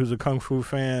 Anybody who's a Kung Fu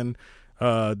fan,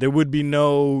 there would be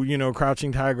no,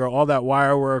 Crouching Tiger, all that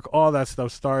wire work, all that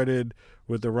stuff started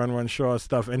with the Run Shaw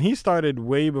stuff. And he started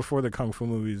way before the Kung Fu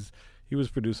movies. He was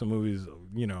producing movies,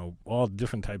 all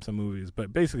different types of movies.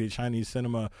 But basically Chinese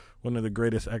cinema, one of the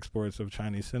greatest exports of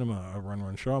Chinese cinema are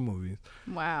Run Shaw movies.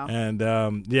 Wow. And,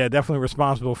 definitely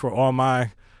responsible for all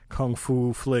my Kung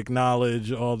Fu flick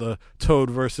knowledge, all the Toad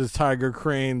versus Tiger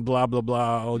Crane, blah, blah,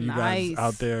 blah. All you guys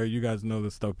out there, you guys know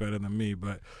this stuff better than me.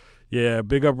 But, yeah,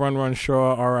 big up Run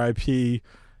Shaw, R.I.P.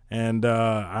 And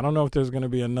I don't know if there's going to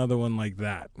be another one like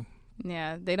that.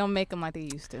 Yeah, they don't make them like they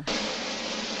used to.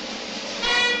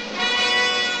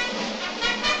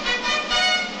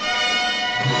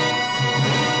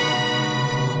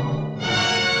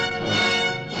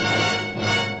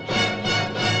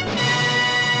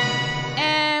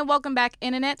 Welcome back,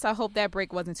 Internet. So I hope that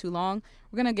break wasn't too long.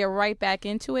 We're going to get right back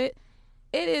into it.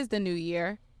 It is the new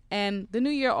year, and the new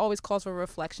year always calls for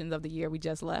reflections of the year we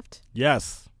just left.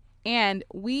 Yes. And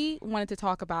we wanted to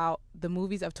talk about the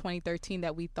movies of 2013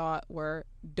 that we thought were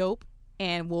dope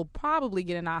and will probably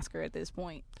get an Oscar at this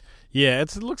point. Yeah,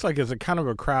 it looks like it's a kind of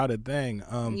a crowded thing.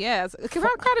 Yes, it's a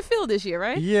crowded field this year,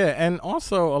 right? Yeah, and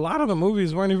also a lot of the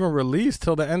movies weren't even released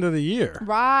till the end of the year.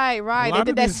 Right. They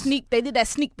did that sneak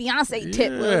Beyonce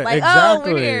tip. Yeah, like,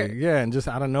 exactly. Oh, we're here. Yeah, and just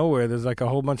out of nowhere, there's like a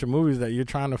whole bunch of movies that you're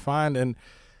trying to find. And,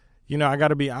 I got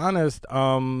to be honest,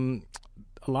 a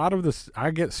lot of this,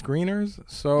 I get screeners,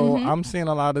 so I'm seeing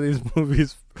a lot of these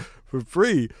movies for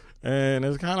free. And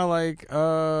it's kind of like,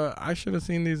 I should have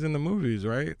seen these in the movies,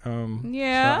 right?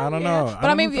 Yeah. So I don't know.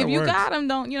 But if you got them,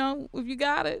 if you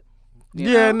got it.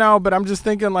 No, but I'm just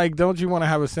thinking, like, don't you want to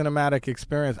have a cinematic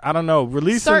experience? I don't know.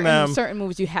 Releasing certain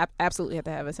movies, you absolutely have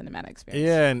to have a cinematic experience.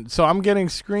 Yeah, and so I'm getting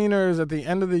screeners at the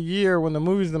end of the year when the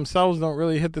movies themselves don't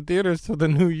really hit the theaters till the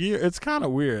new year. It's kind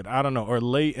of weird. I don't know. Or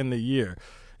late in the year.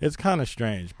 It's kind of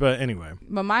strange. But anyway.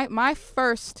 But my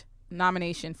first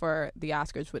nomination for the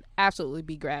Oscars would absolutely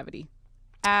be Gravity.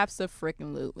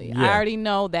 Abso-freaking-lutely. Yeah. I already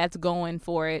know that's going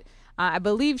for it. I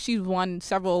believe she's won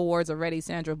several awards already,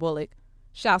 Sandra Bullock.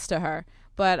 Shouts to her.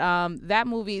 But that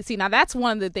movie, now that's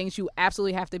one of the things you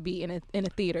absolutely have to be in a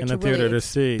theater to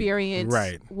see, experience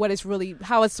what it's really,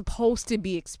 how it's supposed to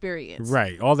be experienced.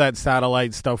 Right. All that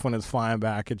satellite stuff when it's flying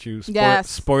back at you. Yes.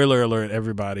 Spoiler alert,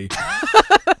 everybody.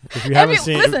 If you haven't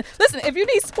seen, listen. If you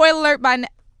need spoiler alert by now.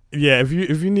 Yeah, if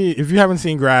you haven't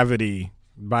seen Gravity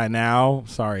by now,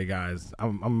 sorry guys,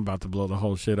 I'm about to blow the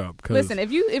whole shit up. Listen, if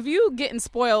you getting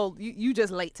spoiled, you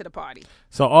just late to the party.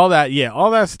 So all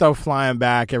that stuff flying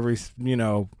back every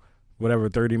 30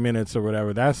 minutes or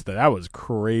whatever, that was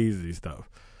crazy stuff.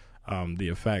 The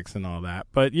effects and all that,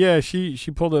 but yeah, she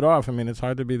pulled it off. I mean, it's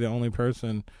hard to be the only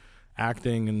person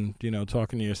acting and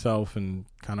talking to yourself and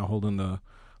kind of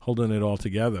holding it all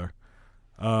together.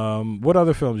 What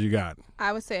other films you got?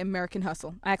 I would say American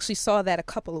Hustle. I actually saw that a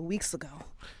couple of weeks ago.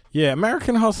 Yeah,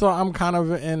 American Hustle, I'm kind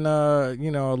of in, a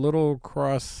little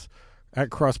cross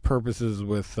purposes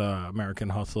with American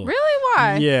Hustle. Really?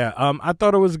 Why? Yeah, I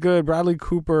thought it was good. Bradley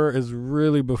Cooper is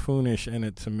really buffoonish in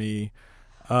it to me.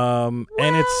 And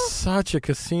it's such a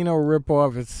Casino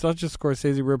ripoff. It's such a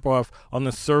Scorsese ripoff on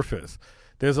the surface.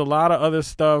 there's a lot of other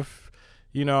stuff.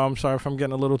 You know, I'm sorry if I'm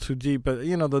getting a little too deep, but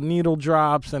you know, the needle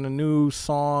drops and a new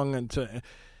song and to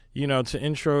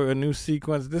intro a new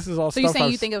sequence. This is all so stuff. So you're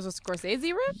saying you think it was a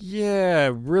Scorsese rip?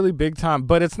 Yeah, really big time.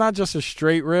 But it's not just a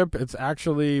straight rip. It's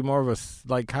actually more of a,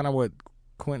 like, kind of what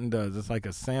Quentin does. It's like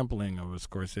a sampling of a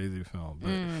Scorsese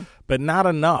film. But not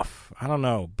enough. I don't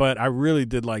know. But I really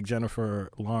did like Jennifer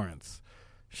Lawrence.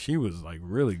 She was, like,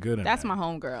 really good in that. That's my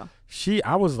homegirl.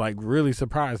 I was, like, really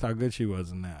surprised how good she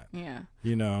was in that. Yeah.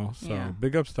 You know? So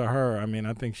big ups to her. I mean,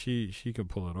 I think she could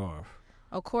pull it off.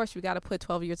 Of course, we got to put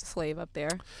 12 Years a Slave up there.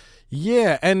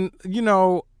 Yeah, and you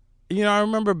know, I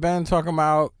remember Ben talking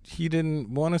about he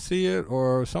didn't want to see it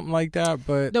or something like that.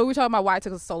 But no, we were talking about why it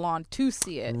took us so long to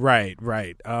see it. Right.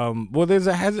 Well, I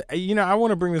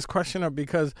want to bring this question up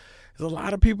because there's a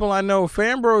lot of people I know,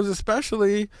 FanBros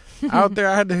especially, out there.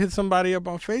 I had to hit somebody up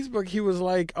on Facebook. He was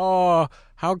like, "Oh,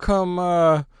 how come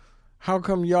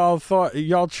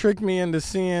y'all tricked me into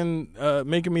seeing,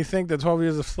 making me think that 12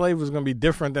 Years a Slave was going to be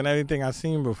different than anything I've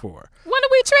seen before?" When did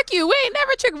we trick you? We ain't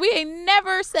never tricked. We ain't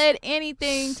never said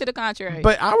anything to the contrary.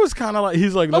 But I was kind of like,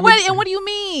 he's like, and what do you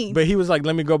mean? But he was like,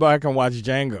 let me go back and watch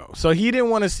Django. So he didn't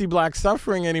want to see Black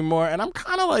Suffering anymore. And I'm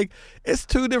kind of like, it's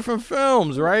two different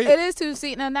films, right? It is two.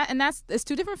 See, it's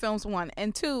two different films. One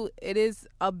and two. It is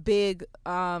a big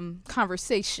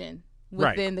conversation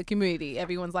within the community.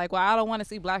 Everyone's like, well, I don't want to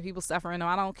see Black people suffering, or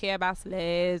I don't care about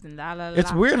slaves, and la la la.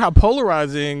 It's weird how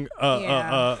polarizing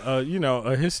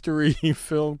a history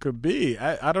film could be.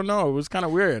 I don't know. It was kind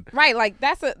of weird. Right, like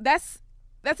that's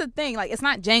a thing. Like, it's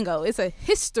not Django. It's a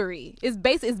history. It's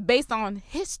based on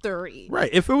history. Right.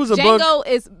 If it was a Django book,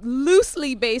 is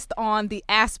loosely based on the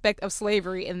aspect of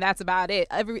slavery, and that's about it.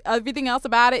 Everything else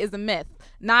about it is a myth.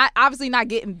 Obviously not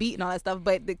getting beat and all that stuff,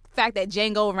 but the fact that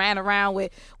Django ran around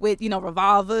with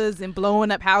revolvers and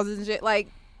blowing up houses and shit, like,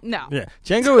 no. Yeah,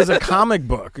 Django is a comic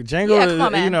book. Django come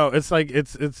on, man. it's like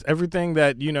it's everything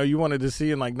that you wanted to see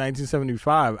in like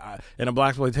 1975 in a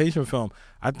blaxploitation film.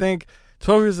 I think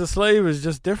 12 Years a Slave is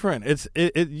just different. It's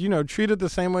treated the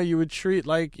same way you would treat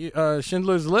like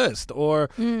Schindler's List or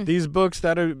these books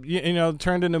that are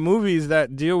turned into movies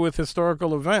that deal with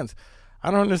historical events. I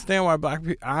don't understand why Black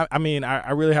people. I mean, I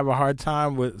really have a hard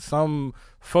time with some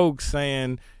folks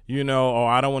saying, oh,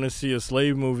 I don't want to see a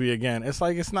slave movie again. It's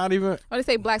like, it's not even. Or they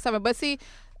say Black Summer, but see,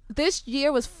 this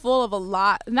year was full of a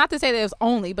lot. Not to say that it was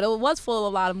only, but it was full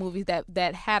of a lot of movies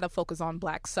that had a focus on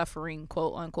Black suffering,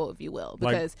 quote unquote, if you will,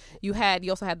 because you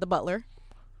also had The Butler,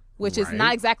 which is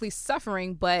not exactly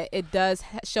suffering, but it does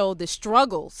show the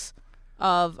struggles.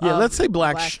 Let's say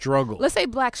black struggle. Let's say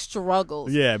Black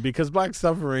struggles. Yeah, because Black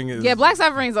suffering is. Yeah, Black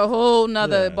suffering is a whole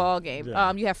nother ball game.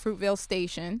 Yeah. You have Fruitvale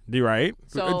Station. Right.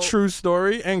 So, a true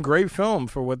story and great film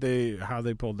for how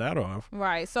they pulled that off.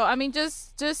 Right. So I mean,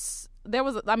 just there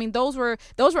was. I mean, those were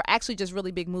actually just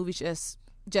really big movies.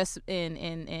 Just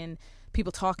in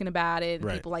people talking about it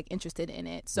and people like interested in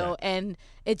it. So and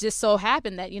it just so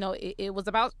happened that it was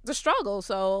about the struggle.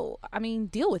 So I mean,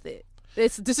 deal with it.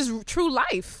 This is true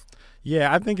life.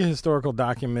 Yeah, I think a historical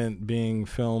document being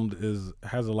filmed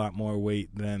has a lot more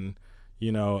weight than,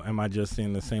 am I just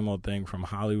seeing the same old thing from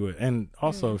Hollywood? And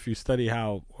also, if you study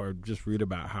or just read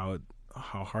about how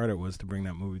hard it was to bring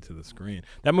that movie to the screen,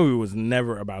 that movie was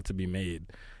never about to be made.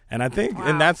 And I think,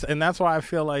 and that's why I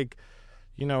feel like,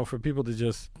 for people to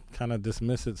just kind of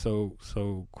dismiss it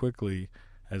so quickly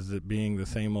as it being the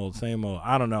same old.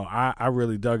 I don't know. I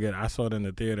really dug it. I saw it in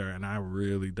the theater, and I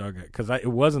really dug it because it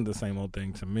wasn't the same old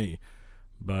thing to me.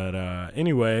 But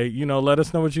anyway, let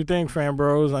us know what you think,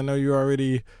 FanBros. I know you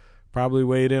already probably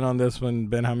weighed in on this when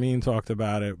Benhameen talked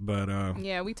about it. But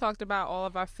yeah, we talked about all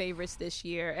of our favorites this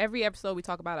year. Every episode we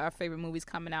talk about our favorite movies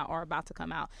coming out or about to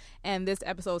come out. And this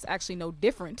episode is actually no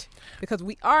different because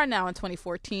we are now in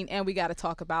 2014, and we got to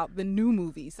talk about the new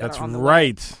movies that are on the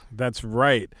way. That's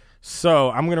right. So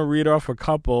I'm going to read off a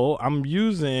couple. I'm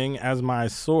using as my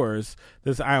source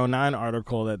this IO9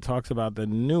 article that talks about the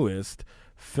newest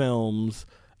films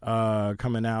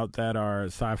coming out that are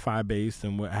sci-fi based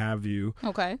and what have you.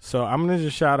 Okay. So I'm going to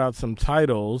just shout out some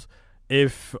titles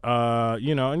if, and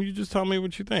you just tell me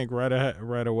what you think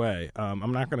right away.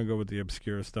 I'm not going to go with the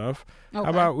obscure stuff. Okay.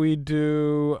 How about we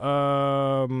do,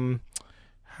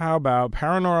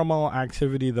 Paranormal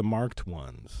Activity, The Marked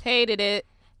Ones? Hated it.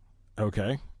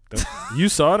 Okay. You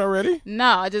saw it already?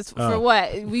 No, just for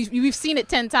what? We've seen it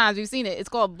 10 times. We've seen it. It's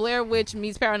called Blair Witch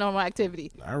Meets Paranormal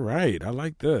Activity. All right. I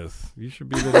like this. You should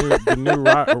be the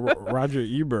new Roger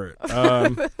Ebert.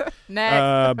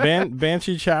 Next.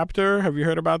 Banshee Chapter. Have you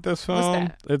heard about this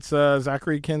film? What's that? It's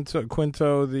Zachary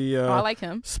Quinto, I like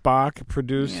him. Spock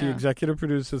produced. He executive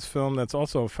produced this film that's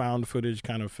also a found footage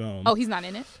kind of film. Oh, he's not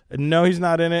in it? No, he's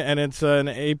not in it, and it's an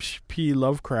H.P.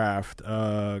 Lovecraft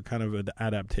kind of an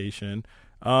adaptation.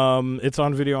 It's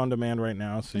on video on demand right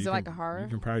now. So is it like a horror? You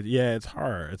can probably, it's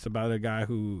horror. It's about a guy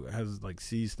who has like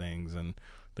sees things and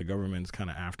the government's kind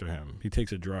of after him. He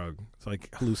takes a drug. It's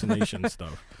like hallucination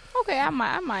stuff. Okay, I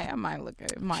might look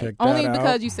at it. Check Only that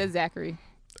because out. you said Zachary.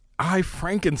 I,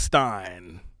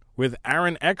 Frankenstein with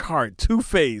Aaron Eckhart,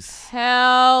 Two-Face.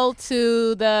 Hell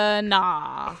to the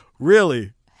nah.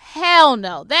 Really? Hell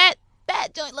no. That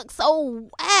joint looks so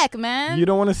whack, man. You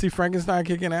don't want to see Frankenstein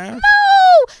kicking ass? No,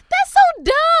 that's so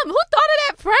dumb. Who thought of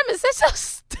that premise? That's so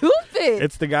stupid.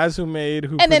 It's the guys who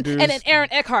produced. And then Aaron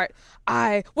Eckhart.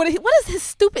 What is his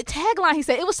stupid tagline? He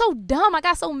said it was so dumb. I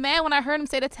got so mad when I heard him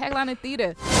say the tagline in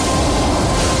theater.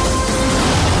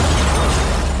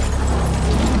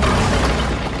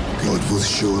 God will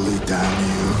surely damn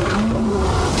you.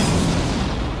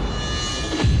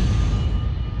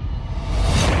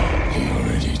 He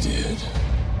already did.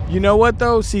 You know what,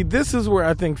 though? See, this is where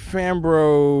I think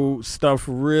FanBro stuff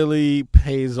really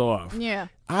pays off. Yeah.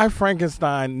 I,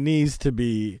 Frankenstein needs to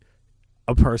be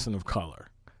a person of color.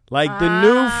 Like, the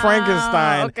new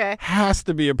Frankenstein has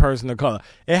to be a person of color.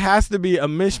 It has to be a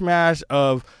mishmash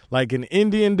of, like, an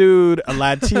Indian dude, a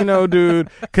Latino dude,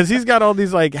 because he's got all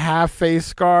these, like, half-face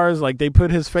scars. Like, they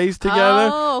put his face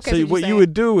together. Oh, okay, So what you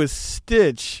would do is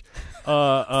stitch...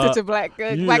 Such a black guy.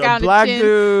 A black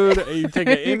dude. You take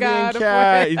an Indian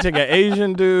cat. You take an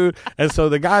Asian dude, and so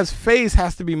the guy's face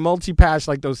has to be multi-patched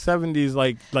like those 70s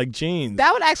like jeans.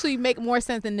 That would actually make more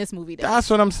sense than this movie does.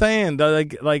 That's what I'm saying.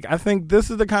 Like I think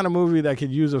this is the kind of movie that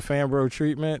could use a FanBro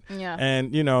treatment. Yeah.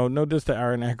 And no diss to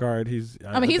Aaron Eckhart. He's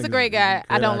a great guy.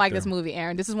 I don't like actor. this movie,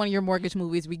 Aaron. This is one of your mortgage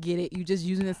movies. We get it. You just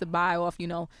using this to buy off,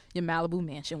 your Malibu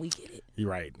mansion. We get it. You're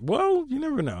right. Well, you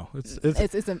never know. It's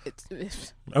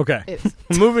okay.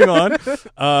 Moving on.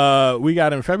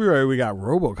 In February we got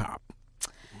RoboCop.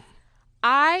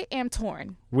 I am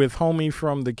torn. With homie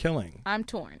from The Killing. I'm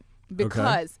torn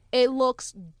because it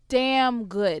looks damn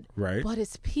good. Right. But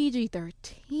it's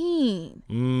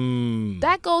PG-13.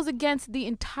 That goes against the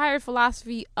entire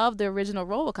philosophy of the original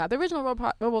RoboCop. The original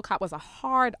RoboCop was a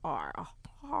hard R. R.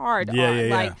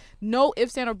 Like, no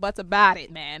ifs, ands, or buts about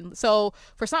it, man. So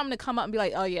for something to come up and be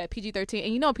like, oh yeah, PG-13,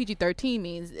 and what PG-13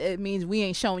 means? It means we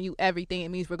ain't showing you everything. It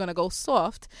means we're gonna go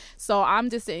soft. So I'm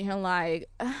just sitting here like,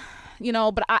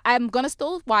 but I'm gonna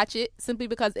still watch it simply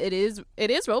because it is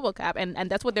RoboCop, and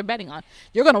that's what they're betting on.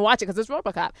 You're gonna watch it because it's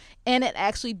RoboCop, and it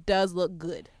actually does look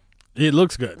good. It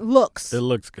looks good. It looks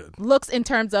good. Looks in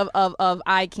terms of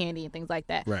eye candy and things like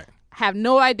that. Right. Have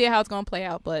no idea how it's gonna play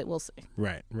out, but we'll see.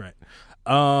 Right.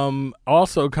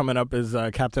 Also coming up is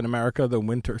Captain America: The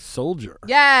Winter Soldier.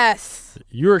 Yes.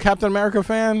 You're a Captain America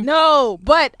fan? No,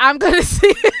 but I'm gonna see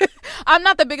it. I'm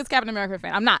not the biggest Captain America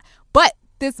fan. I'm not. But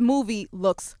this movie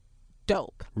looks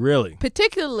dope. Really?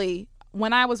 Particularly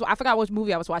when I forgot which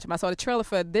movie I was watching. I saw the trailer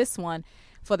for this one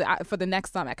for the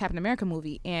next Captain America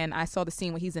movie, and I saw the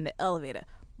scene where he's in the elevator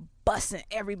busting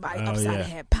everybody upside the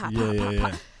head. Pop, pop, pop,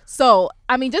 pop. So,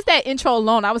 I mean, just that intro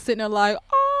alone, I was sitting there like,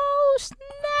 oh,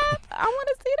 snap. I want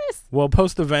to see this. Well,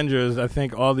 post-Avengers, I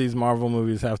think all these Marvel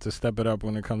movies have to step it up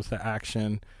when it comes to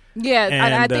action. Yeah,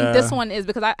 and I think this one is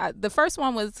because the first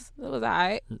one was all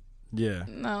right. Yeah.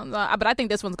 No, but I think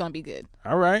this one's going to be good.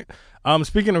 All right.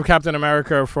 Speaking of Captain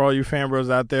America, for all you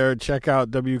FanBros out there, check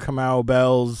out W. Kamau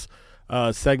Bell's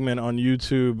segment on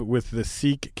YouTube with the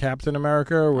Sikh Captain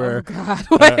America, where oh God,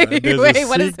 wait,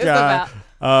 what is this about?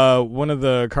 One of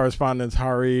the correspondents,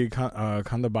 Hari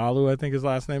Kandabalu, I think his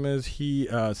last name is. He,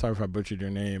 sorry if I butchered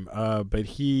your name, but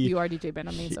he. You are DJ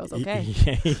Benhameen, so it's okay.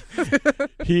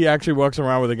 He actually walks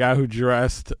around with a guy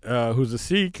who's a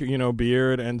Sikh,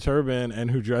 beard and turban, and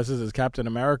who dresses as Captain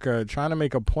America, trying to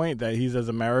make a point that he's as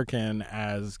American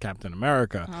as Captain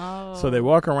America. Oh. So they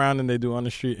walk around and they do on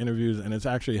the street interviews, and it's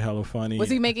actually hella funny.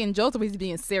 Was he making jokes or was he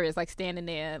being serious, like standing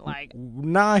there, like?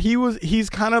 Nah,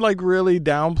 he's kind of like really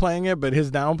downplaying it, but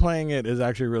his downplaying it is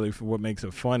actually really what makes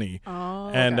it funny. Oh,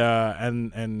 okay.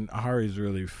 And Hari's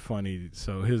really funny,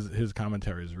 so his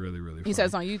commentary is really, really funny. He says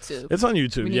it's on YouTube. It's on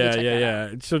YouTube. Yeah.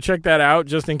 So check that out,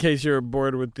 just in case you're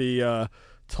bored with the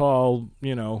tall,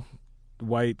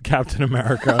 white Captain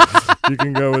America. You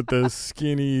can go with the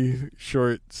skinny,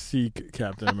 short Sikh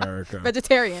Captain America.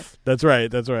 Vegetarian. That's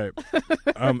right.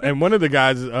 And one of the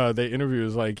guys they interviewed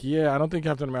was like, yeah, I don't think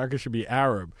Captain America should be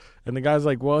Arab. And the guy's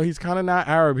like, well, he's kind of not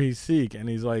Arab, he's Sikh. And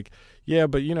he's like, yeah,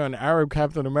 but an Arab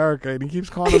Captain America, and he keeps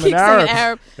calling him an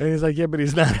Arab. And he's like, yeah, but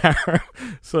he's not Arab.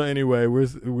 So anyway,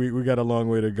 we got a long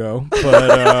way to go.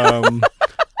 But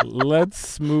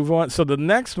let's move on. So the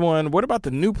next one, what about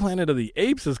the new Planet of the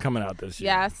Apes is coming out this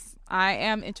year? Yes, I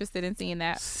am interested in seeing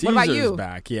that. Caesar's what about you?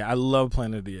 Back. Yeah, I love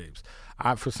Planet of the Apes.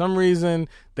 For some reason,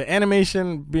 the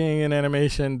animation being an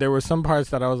animation, there were some parts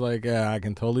that I was like, I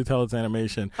can totally tell it's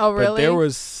animation. Oh, really? But there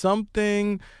was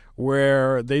something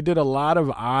where they did a lot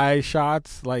of eye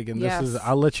shots.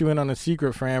 I'll let you in on a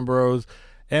secret, FanBros.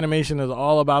 Animation is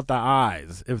all about the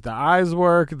eyes. If the eyes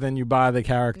work, then you buy the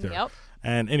character. Yep.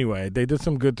 And anyway, they did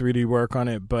some good 3D work on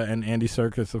it. And Andy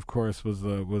Serkis, of course, was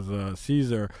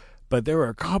Caesar. But there were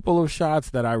a couple of shots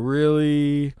that I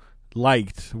really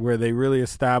liked where they really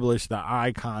established the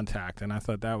eye contact, and I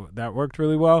thought that worked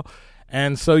really well.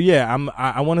 And so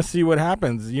I want to see what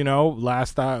happens.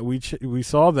 Last we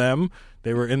saw them,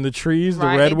 they were in the trees, the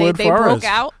redwood forest.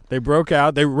 They broke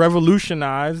out. They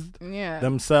revolutionized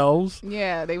themselves.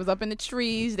 Yeah, they was up in the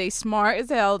trees. They smart as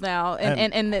hell now.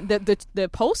 And the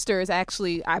poster is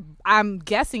actually, I'm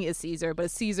guessing it's Caesar, but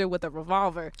it's Caesar with a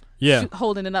revolver. Yeah,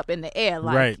 holding it up in the air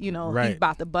like he's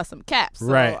about to bust some caps. So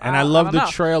right, and I love the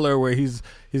trailer where he's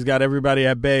got everybody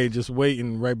at bay just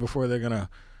waiting right before they're gonna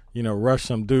rush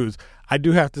some dudes. I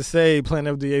do have to say,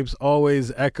 Planet of the Apes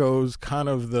always echoes kind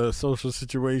of the social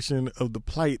situation of the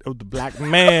plight of the black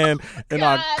man in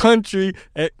our country.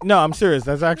 No, I'm serious.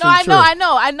 That's actually true.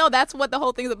 I know. That's what the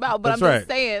whole thing's about. But I'm just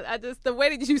saying, the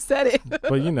way that you said it.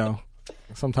 But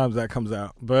sometimes that comes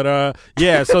out. But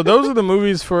so those are the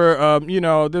movies for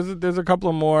there's a couple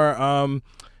of more.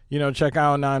 Check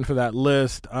out 9 for that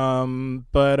list.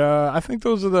 But I think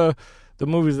those are the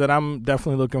movies that I'm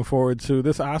definitely looking forward to.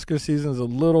 This Oscar season is a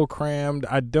little crammed.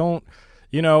 I don't,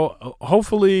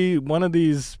 hopefully one of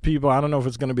these people, I don't know if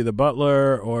it's going to be The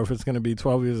Butler or if it's going to be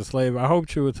 12 Years a Slave. I hope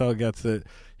Chiwetel gets it.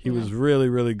 He was really,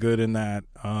 really good in that.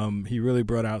 He really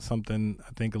brought out something, I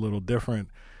think, a little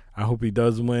different. I hope he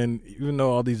does win, even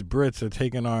though all these Brits are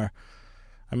taking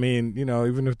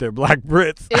even if they're black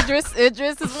Brits.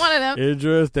 Idris is one of them.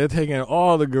 Idris, they're taking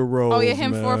all the good roles. Oh, yeah,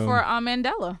 him for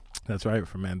Mandela. That's right,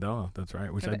 for Mandela. That's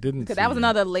right, which I didn't see. Because that was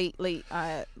another late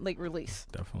release.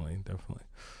 Definitely.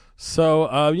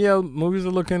 So, movies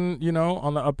are looking,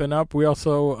 on the up and up. We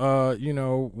also,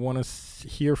 want to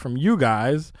hear from you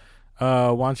guys.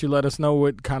 Why don't you let us know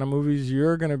what kind of movies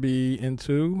you're going to be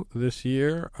into this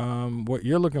year, what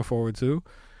you're looking forward to,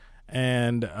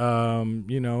 and,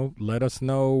 let us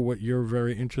know what you're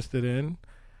very interested in,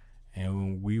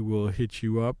 and we will hit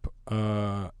you up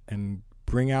and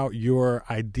bring out your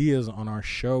ideas on our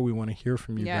show. We want to hear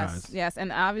from you guys. Yes,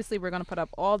 and obviously we're going to put up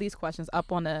all these questions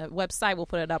up on the website. We'll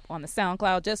put it up on the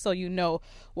SoundCloud just so you know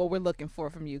what we're looking for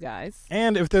from you guys.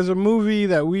 And if there's a movie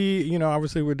that we,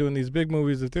 obviously we're doing these big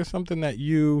movies, if there's something that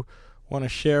you want to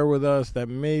share with us that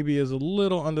maybe is a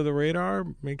little under the radar,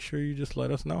 make sure you just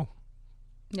let us know.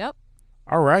 Yep.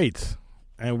 All right.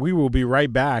 And we will be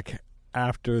right back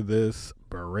after this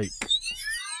break.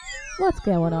 What's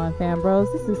going on,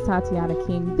 FanBros? This is Tatiana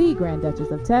King, the Grand Duchess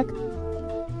of Tech.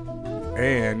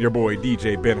 And your boy,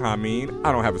 DJ Benhameen.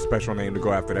 I don't have a special name to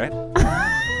go after that.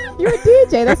 You're a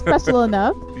DJ. That's special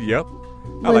enough. Yep.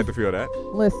 I like to feel that.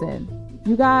 Listen,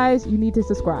 you guys, you need to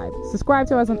subscribe. Subscribe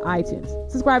to us on iTunes.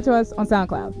 Subscribe to us on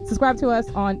SoundCloud. Subscribe to us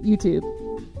on YouTube.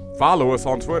 Follow us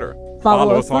on Twitter.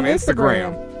 Follow us on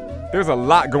Instagram. There's a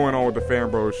lot going on with the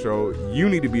FanBros Show. You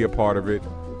need to be a part of it.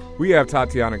 We have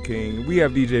Tatiana King. We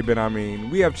have DJ Benhameen.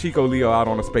 We have Chico Leo out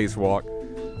on a spacewalk.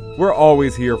 We're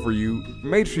always here for you.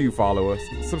 Make sure you follow us.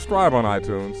 Subscribe on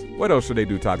iTunes. What else should they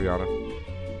do, Tatiana?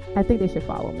 I think they should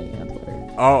follow me on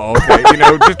Twitter. Oh, okay.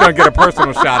 Just gonna get a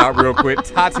personal shout out real quick.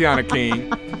 Tatiana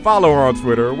King. Follow her on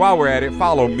Twitter. While we're at it,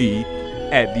 follow me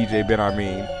at DJ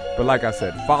Benhameen. But like I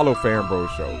said, follow FanBros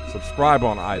Show. Subscribe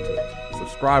on iTunes.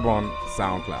 Subscribe on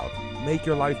SoundCloud. Make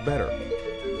your life better.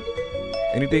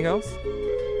 Anything else?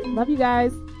 Love you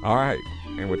guys. All right.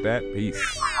 And with that, peace.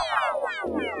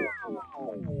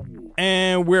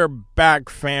 And we're back,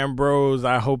 FanBros.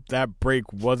 I hope that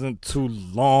break wasn't too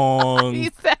long.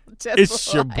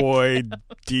 It's your boy,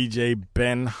 DJ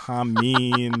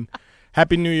Benhameen.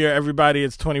 Happy New Year, everybody.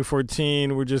 It's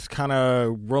 2014. We're just kind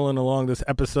of rolling along this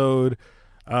episode.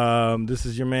 This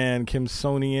is your man,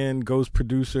 Kimsonian, ghost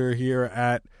producer here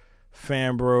at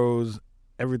FanBros.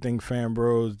 everything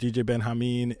FanBros. DJ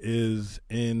Benhameen is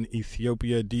in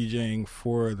Ethiopia DJing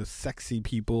for the sexy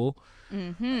people.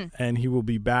 And he will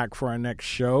be back for our next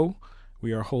show.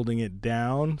 We are holding it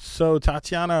down. So,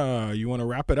 Tatiana, you want to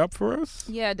wrap it up for us?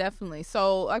 Yeah, definitely.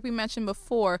 So, like we mentioned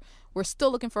before, we're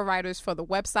still looking for writers for the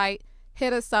website.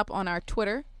 Hit us up on our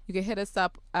Twitter. You can hit us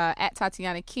up at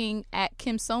Tatiana King, at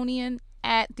Kimsonian,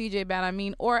 at DJ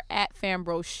Benhameen, or at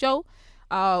FanBrosShow.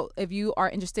 If you are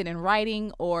interested in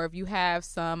writing, or if you have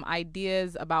some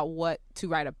ideas about what to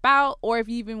write about, or if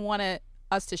you even want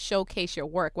us to showcase your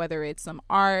work, whether it's some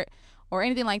art or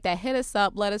anything like that, hit us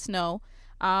up. Let us know.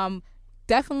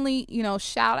 Definitely,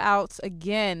 shout outs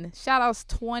again. Shout outs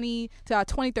to our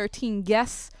 2013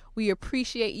 guests. We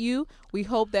appreciate you. We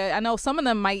hope that, I know some of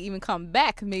them might even come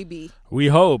back, maybe. We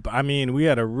hope. I mean, we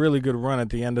had a really good run at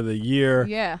the end of the year.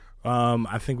 Yeah.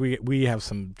 I think we have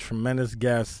some tremendous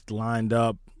guests lined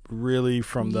up, really,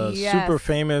 from the super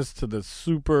famous to the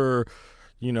super,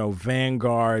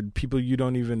 vanguard, people you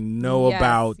don't even know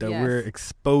about that we're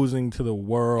exposing to the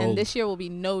world. And this year will be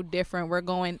no different. We're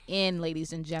going in,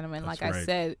 ladies and gentlemen. That's like right. I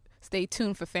said, stay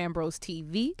tuned for FanBros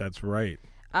TV. That's right.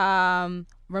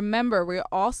 Remember, we're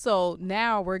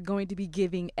going to be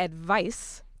giving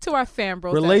advice to our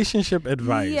FanBros. Relationship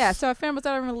advice. Yeah, so our FanBros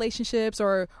that are in relationships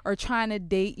or trying to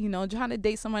date, trying to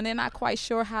date someone, they're not quite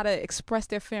sure how to express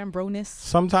their FanBro-ness.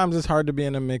 Sometimes it's hard to be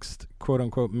in a mixed,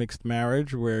 quote-unquote, mixed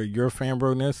marriage where your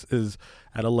FanBro-ness is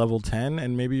at a level 10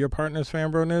 and maybe your partner's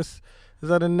FanBro-ness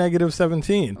is at a negative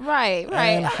 17. Right.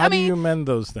 And how do you mend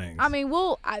those things? I mean,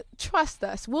 trust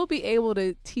us. We'll be able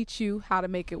to teach you how to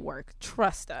make it work.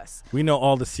 Trust us. We know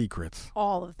all the secrets.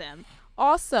 All of them.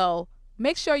 Also,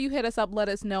 make sure you hit us up. Let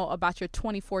us know about your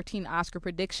 2014 Oscar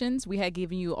predictions. We had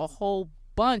given you a whole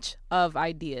bunch of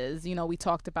ideas. We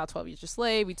talked about 12 Years a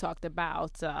Slave. We talked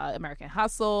about American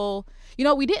Hustle.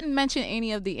 We didn't mention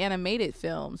any of the animated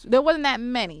films. There wasn't that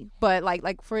many, but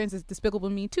like for instance, Despicable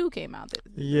Me 2 came out.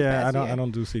 I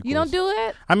don't do sequels. You don't do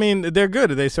it? I mean, they're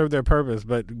good. They serve their purpose,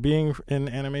 but being in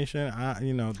animation,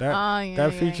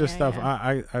 that feature stuff,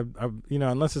 I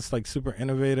unless it's like super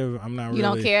innovative, I'm not really. You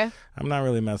don't care? I'm not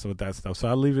really messing with that stuff. So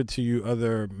I'll leave it to you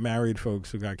other married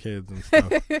folks who got kids and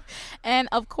stuff. And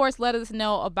of course, let us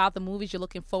know about the movies you're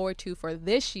looking forward to for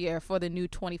this year, for the new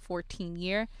 2014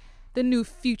 year, the new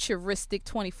futuristic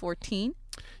 2014.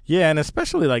 Yeah, and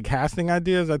especially like casting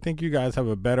ideas. I think you guys have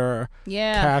a better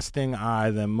casting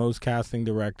eye than most casting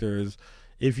directors.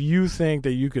 If you think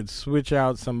that you could switch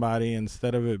out somebody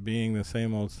instead of it being the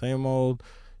same old,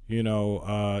 you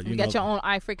got your own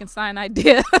I Frankenstein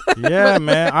idea. Yeah,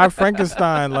 man. I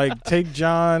Frankenstein. Like, take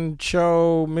John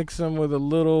Cho, mix him with a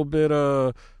little bit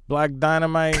of Black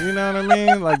Dynamite. You know what I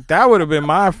mean? Like, that would have been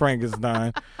my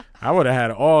Frankenstein. I would have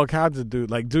had all kinds of dude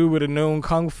would have known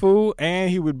kung fu, and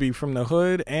he would be from the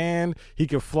hood, and he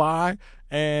could fly,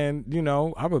 and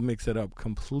I would mix it up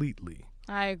completely.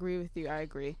 I agree with you. I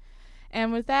agree.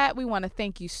 And with that, we want to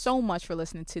thank you so much for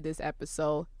listening to this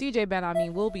episode. DJ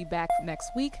Benhameen will be back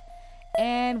next week,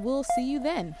 and we'll see you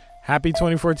then. Happy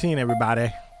 2014,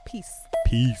 everybody. Peace.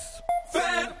 Peace.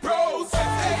 FanBros.